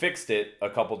 Now, they fixed it a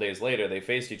couple days later. They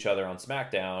faced each other on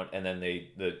SmackDown, and then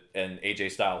and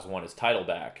AJ Styles won his title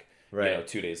back, Right. you know,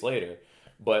 2 days later.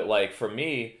 But, like, for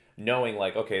me, knowing,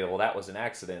 like, okay, well, that was an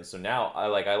accident. So now I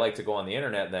like to go on the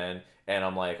internet then, and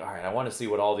I'm like, all right, I want to see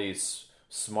what all these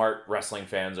smart wrestling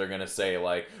fans are going to say,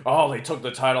 like, oh, they took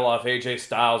the title off AJ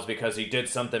Styles because he did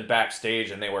something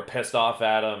backstage and they were pissed off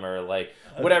at him, or like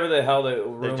whatever the hell the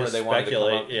rumor they wanted to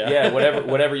come up. Yeah,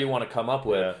 whatever you want to come up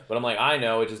with. Yeah. But I'm like, I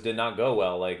know it just did not go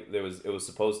well. Like, it was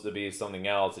supposed to be something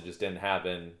else. It just didn't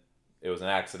happen. It was an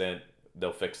accident.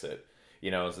 They'll fix it.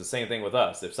 You know, it's the same thing with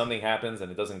us. If something happens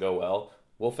and it doesn't go well,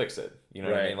 we'll fix it. You know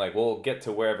what I Right. mean? Like, we'll get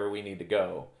to wherever we need to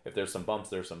go. If there's some bumps,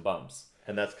 there's some bumps.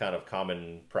 And that's kind of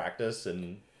common practice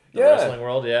in the Yeah. wrestling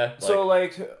world, yeah. So,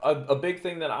 like, a big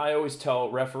thing that I always tell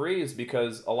referees,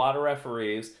 because a lot of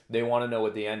referees, they want to know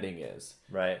what the ending is.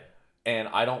 right. And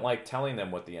I don't like telling them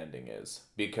what the ending is,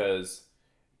 because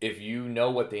if you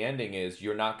know what the ending is,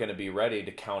 you're not going to be ready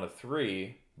to count a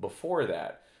 3 before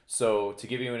that. So, to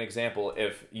give you an example,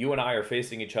 if you and I are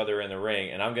facing each other in the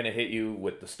ring, and I'm going to hit you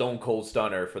with the Stone Cold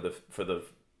Stunner for the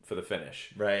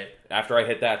finish. Right. After I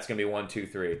hit that, it's going to be 1, 2,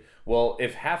 3. Well,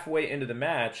 if halfway into the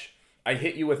match, I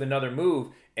hit you with another move,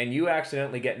 and you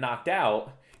accidentally get knocked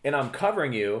out, and I'm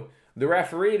covering you, the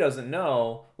referee doesn't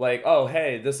know, like, oh,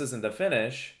 hey, this isn't the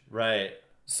finish. Right.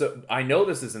 So I know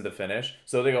this isn't the finish.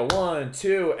 So they go 1,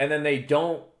 2, and then they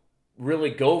don't really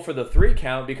go for the 3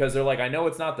 count, because they're like, I know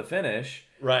it's not the finish.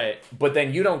 Right. But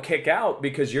then you don't kick out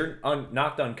because you're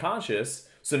knocked unconscious.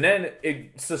 So then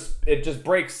it just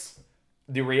breaks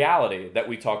the reality that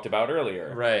we talked about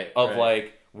earlier. Right. Of right.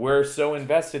 like, we're so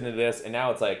invested in this, and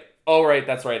now it's like, oh, right,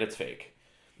 that's right, it's fake.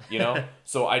 You know?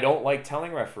 So I don't like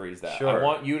telling referees that. Sure. I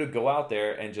want you to go out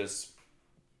there and just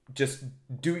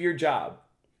do your job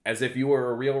as if you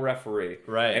were a real referee.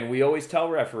 Right. And we always tell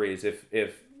referees, if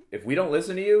we don't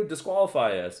listen to you,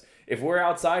 disqualify us. If we're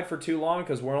outside for too long,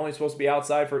 because we're only supposed to be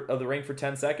outside of the ring for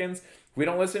 10 seconds, if we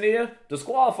don't listen to you,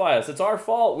 disqualify us. It's our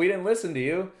fault. We didn't listen to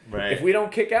you. Right. If we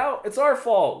don't kick out, it's our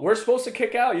fault. We're supposed to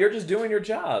kick out. You're just doing your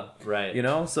job. Right. You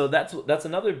know? So that's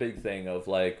another big thing of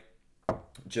like,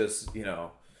 just, you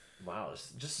know. Wow,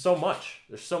 there's just so much.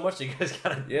 There's so much that you guys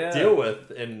gotta Yeah. deal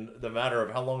with in the matter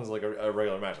of how long is like a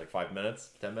regular match, like 5 minutes,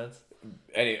 10 minutes.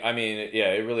 I mean,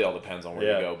 yeah, it really all depends on where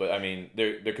Yeah. you go. But I mean,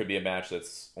 there could be a match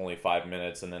that's only 5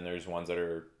 minutes, and then there's ones that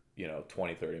are,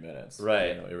 20, 30 minutes. Right.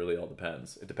 It really all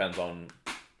depends. It depends on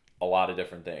a lot of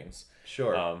different things.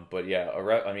 Sure. But yeah,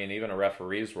 even a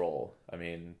referee's role. I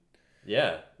mean,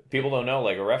 Yeah. people don't know,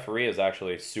 like, a referee is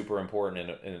actually super important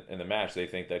in the match. They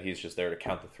think that he's just there to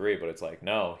count the 3, but it's like,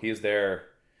 no, he's there,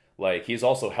 like, he's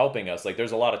also helping us. Like,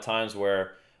 there's a lot of times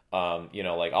where,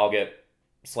 like, I'll get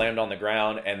slammed on the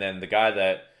ground, and then the guy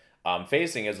that I'm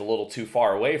facing is a little too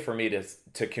far away for me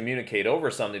to communicate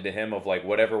over something to him of, like,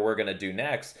 whatever we're going to do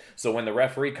next. So when the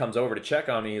referee comes over to check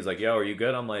on me, he's like, yo, are you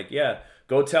good? I'm like, yeah,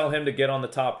 go tell him to get on the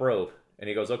top rope. And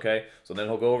he goes, okay. So then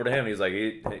he'll go over to him. He's like,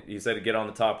 he said to get on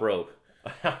the top rope.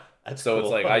 That's So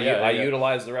cool. it's like Yeah, I yeah.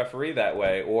 utilize the referee that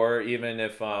way. Or even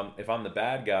if I'm the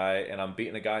bad guy and I'm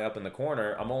beating a guy up in the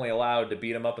corner, I'm only allowed to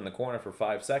beat him up in the corner for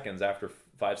 5 seconds. After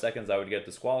 5 seconds, I would get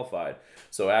disqualified.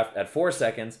 So at 4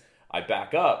 seconds, I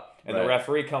back up, and the Right.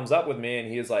 referee comes up with me,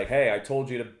 and he's like, hey, I told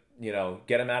you to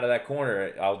get him out of that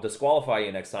corner. I'll disqualify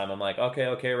you next time. I'm like,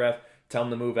 okay, ref, tell him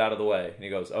to move out of the way. And he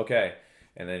goes, okay.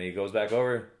 And then he goes back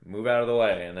over, move out of the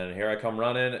way. And then here I come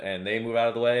running, and they move out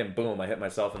of the way, and boom, I hit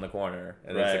myself in the corner.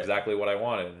 And that's Right. exactly what I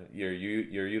wanted. You're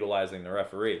utilizing the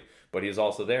referee. But he's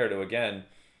also there to, again,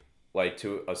 like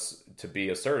to be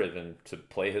assertive and to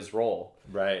play his role.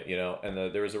 Right. You know, and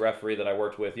there was a referee that I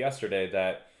worked with yesterday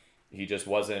that he just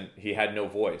wasn't. He had no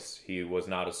voice. He was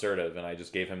not assertive, and I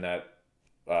just gave him that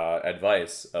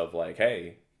advice of like,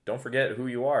 hey, don't forget who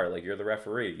you are. Like, you're the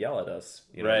referee. Yell at us.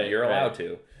 You know, Right, you're right. allowed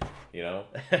to. You know.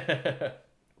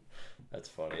 That's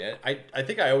funny. I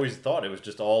think I always thought it was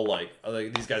just all like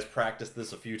these guys practice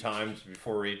this a few times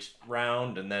before each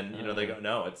round, and then they go,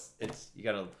 no, it's you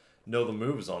gotta know the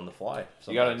moves on the fly.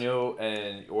 You gotta sometimes.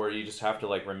 know, or you just have to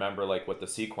like remember like what the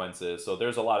sequence is. So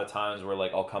there's a lot of times where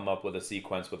like I'll come up with a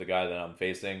sequence with a guy that I'm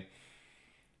facing,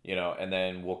 you know, and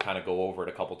then we'll kind of go over it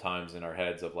a couple times in our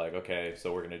heads of like, okay,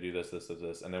 so we're gonna do this,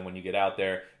 and then when you get out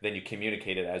there, then you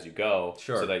communicate it as you go,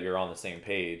 Sure. so that you're on the same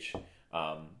page.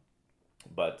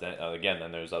 But then, again,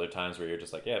 then there's other times where you're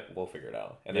just like, yeah, we'll figure it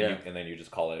out, and then you just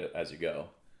call it as you go.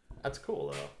 That's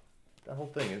cool though. That whole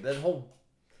thing, that whole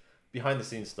behind the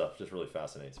scenes stuff, just really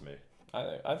fascinates me.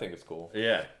 I think it's cool.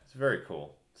 Yeah, it's very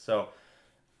cool. So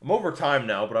I'm over time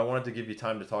now, but I wanted to give you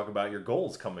time to talk about your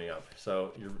goals coming up.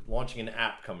 So you're launching an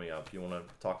app coming up. You want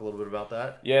to talk a little bit about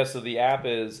that? Yeah, so the app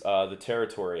is the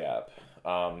Territory app.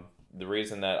 The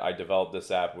reason that I developed this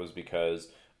app was because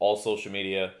all social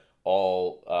media,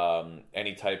 all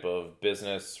any type of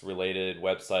business related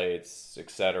websites,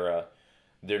 etc.,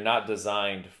 they're not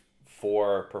designed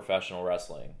for professional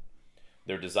wrestling.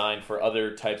 They're designed for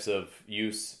other types of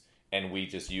use, and we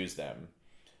just use them.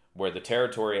 Where the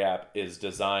Territory app is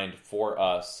designed for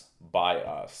us, by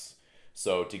us.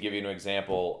 So to give you an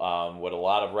example, what a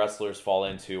lot of wrestlers fall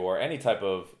into, or any type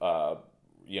of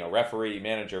referee,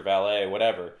 manager, valet,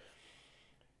 whatever,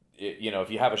 if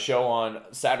you have a show on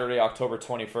Saturday, October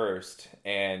 21st,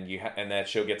 and and that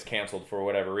show gets canceled for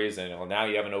whatever reason, well, now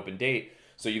you have an open date.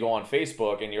 So you go on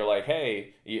Facebook and you're like,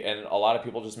 hey, and a lot of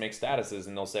people just make statuses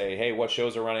and they'll say, hey, what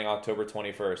shows are running October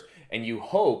 21st? And you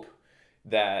hope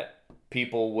that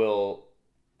people will,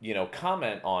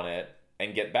 comment on it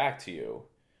and get back to you.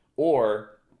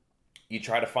 Or you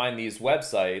try to find these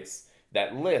websites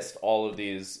that list all of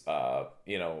these,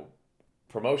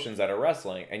 promotions that are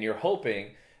wrestling, and you're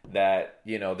hoping that,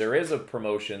 there is a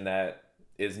promotion that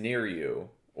is near you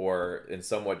or in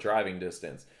somewhat driving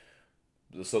distance.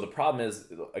 So the problem is,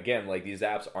 again, like, these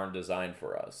apps aren't designed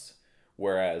for us,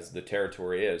 whereas the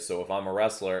Territory is. So if I'm a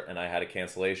wrestler and I had a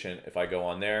cancellation, if I go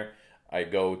on there, I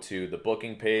go to the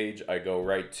booking page, I go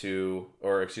to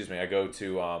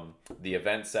the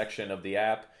event section of the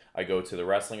app, I go to the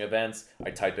wrestling events,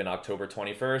 I type in October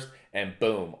 21st, and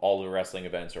boom, all the wrestling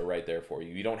events are right there for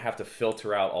you. You don't have to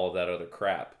filter out all of that other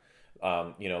crap.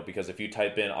 Because if you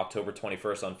type in October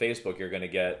 21st on Facebook, you're going to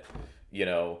get,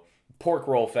 Pork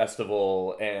Roll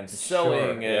Festival and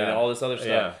sewing and all this other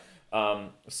stuff. Yeah.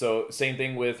 So same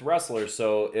thing with wrestlers.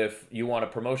 So if you want a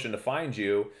promotion to find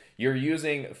you, you're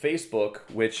using Facebook,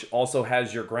 which also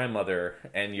has your grandmother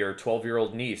and your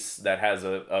 12-year-old niece that has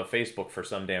a Facebook for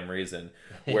some damn reason.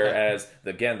 Whereas,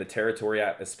 again, the Territory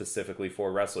app is specifically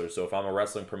for wrestlers. So if I'm a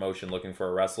wrestling promotion looking for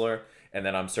a wrestler, and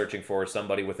then I'm searching for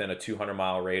somebody within a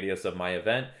 200-mile radius of my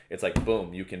event, it's like,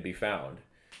 boom, you can be found.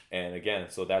 And again,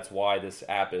 so that's why this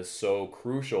app is so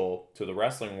crucial to the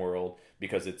wrestling world,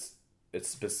 because it's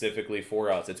specifically for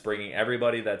us. It's bringing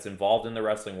everybody that's involved in the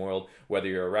wrestling world, whether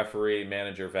you're a referee,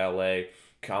 manager, valet,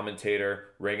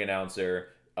 commentator, ring announcer,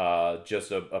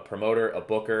 just a promoter, a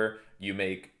booker, you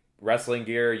make wrestling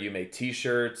gear, you make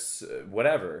t-shirts,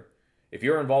 whatever. If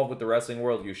you're involved with the wrestling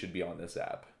world, you should be on this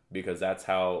app, because that's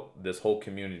how this whole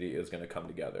community is going to come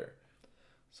together.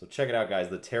 So check it out, guys.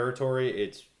 The Territory,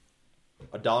 it's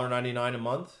 $1.99 a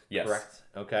month, yes. Correct?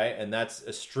 Okay, and that's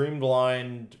a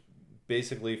streamlined,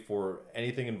 basically, for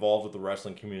anything involved with the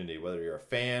wrestling community, whether you're a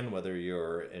fan, whether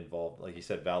you're involved, like you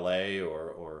said, valet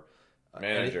or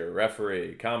manager,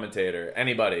 referee, commentator,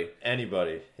 anybody.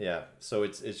 Yeah. So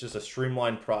it's just a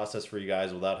streamlined process for you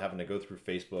guys without having to go through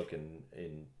Facebook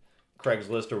and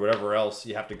Craigslist or whatever else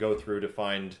you have to go through to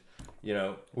find,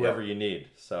 whoever you need.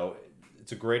 So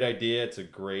it's a great idea. It's a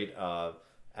great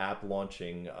app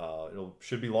launching.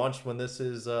 Should be launched when this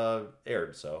is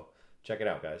aired. So check it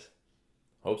out, guys.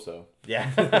 Hope so.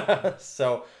 Yeah.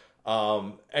 So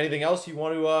anything else you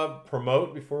want to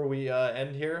promote before we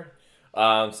end here? We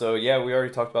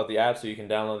already talked about the app, so you can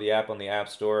download the app on the App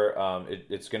Store.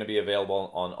 It's going to be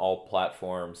available on all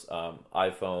platforms,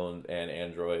 iPhone and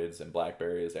Androids and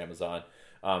Blackberries, Amazon.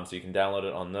 So you can download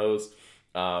it on those.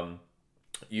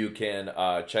 You can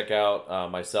check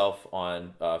out myself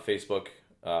on Facebook,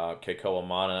 Keikoa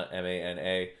Mana,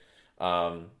 Mana.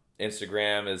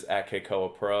 Instagram is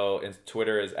 @KeikoaPro, and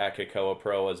Twitter is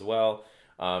 @KeikoaPro as well.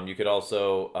 You could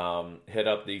also hit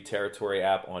up the Territory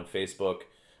app on Facebook,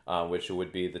 which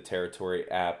would be the Territory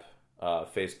app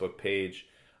Facebook page.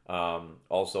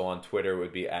 Also on Twitter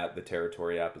would be at the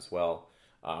Territory app as well.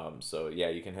 So yeah,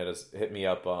 you can hit me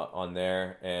up on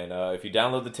there, and if you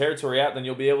download the Territory app, then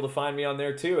you'll be able to find me on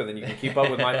there too, and then you can keep up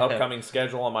with my upcoming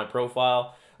schedule on my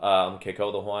profile.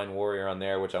 Keiko the Hawaiian Warrior on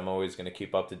there, which I'm always going to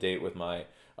keep up to date with my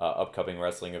upcoming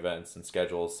wrestling events and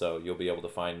schedules. So you'll be able to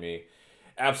find me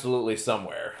absolutely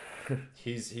somewhere.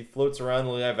 He floats around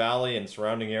the Lehigh Valley and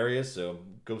surrounding areas, so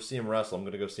go see him wrestle. I'm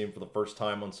going to go see him for the first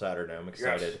time on Saturday. I'm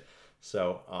excited. Yes.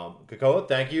 So, Kekoa,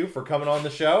 thank you for coming on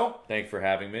the show. Thanks for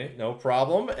having me. No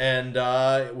problem.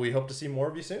 And we hope to see more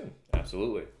of you soon.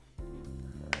 Absolutely.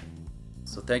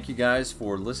 So thank you guys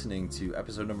for listening to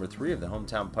episode number 3 of the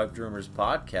Hometown Pipe Dreamers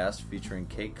podcast featuring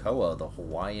Keikoa, the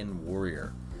Hawaiian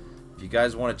Warrior. If you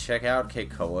guys want to check out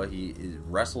Keikoa, he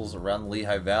wrestles around the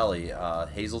Lehigh Valley.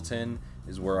 Hazleton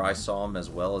is where I saw him, as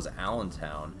well as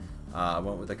Allentown. I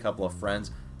went with a couple of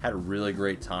friends. Had a really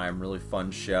great time, really fun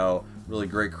show, really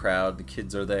great crowd. The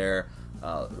kids are there.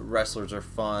 Wrestlers are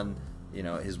fun. You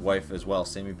know, his wife as well,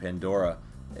 Sammy Pandora,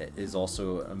 is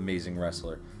also an amazing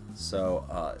wrestler.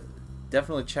 So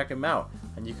definitely check him out.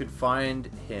 And you could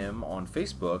find him on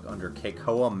Facebook under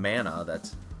Keikoa Mana.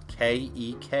 That's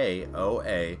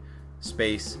Kekoa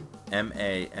space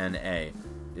MANA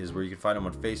is where you can find him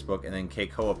on Facebook, and then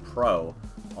Keikoa Pro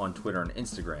on Twitter and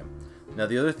Instagram. Now,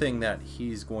 the other thing that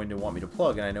he's going to want me to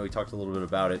plug, and I know he talked a little bit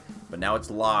about it, but now it's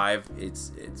live.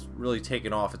 It's really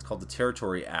taken off. It's called the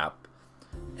Territory app.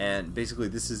 And basically,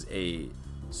 this is a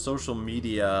social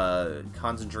media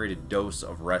concentrated dose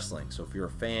of wrestling. So if you're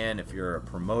a fan, if you're a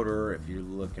promoter, if you're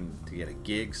looking to get a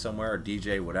gig somewhere, a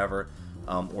DJ, whatever,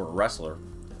 or a wrestler,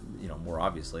 you know, more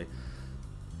obviously,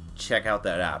 check out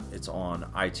that app. It's on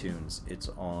iTunes. It's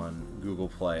on Google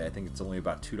Play. I think it's only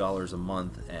about $2 a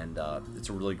month, and it's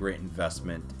a really great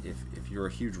investment if you're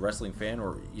a huge wrestling fan,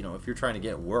 or you know, if you're trying to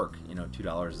get work. You know,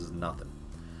 $2 is nothing.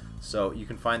 So you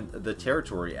can find the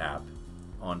Territory app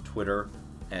on Twitter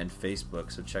and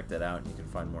Facebook. So check that out, and you can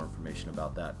find more information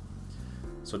about that.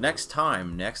 So next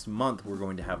month, we're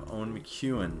going to have Owen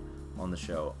McEwen on the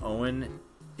show. Owen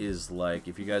is like,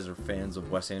 if you guys are fans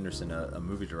of Wes Anderson, a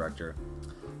movie director.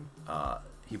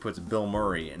 He puts Bill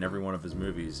Murray in every one of his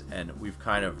movies, and we've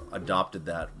kind of adopted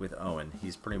that with Owen.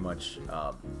 He's pretty much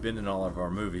been in all of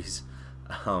our movies,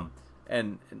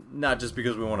 and not just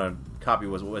because we want to copy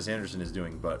what Wes Anderson is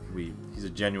doing, but he's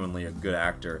genuinely a good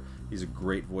actor. He's a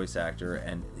great voice actor,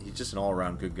 and he's just an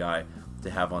all-around good guy to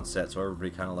have on set, so everybody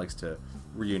kind of likes to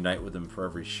reunite with him for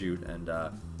every shoot, and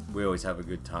we always have a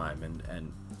good time,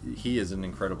 and he is an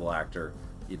incredible actor,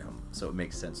 you know, so it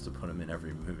makes sense to put him in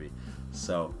every movie.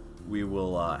 So we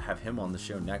will have him on the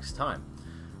show next time.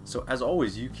 So as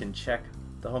always, you can check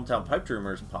the Hometown Pipe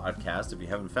Dreamers podcast, if you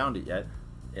haven't found it yet,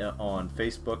 on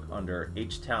Facebook under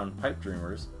H-Town Pipe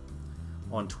Dreamers,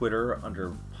 on Twitter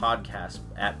under podcast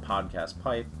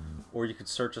 @podcastpipe, or you could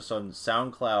search us on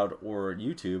SoundCloud or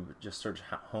YouTube. Just search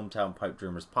Hometown Pipe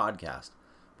Dreamers podcast.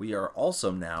 We are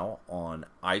also now on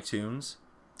iTunes,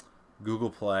 Google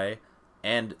Play,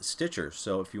 and Stitcher.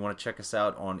 So if you want to check us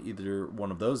out on either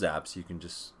one of those apps, you can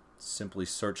just simply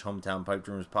search Hometown Pipe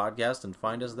Dreamers podcast and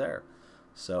find us there.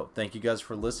 So thank you guys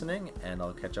for listening, and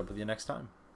I'll catch up with you next time.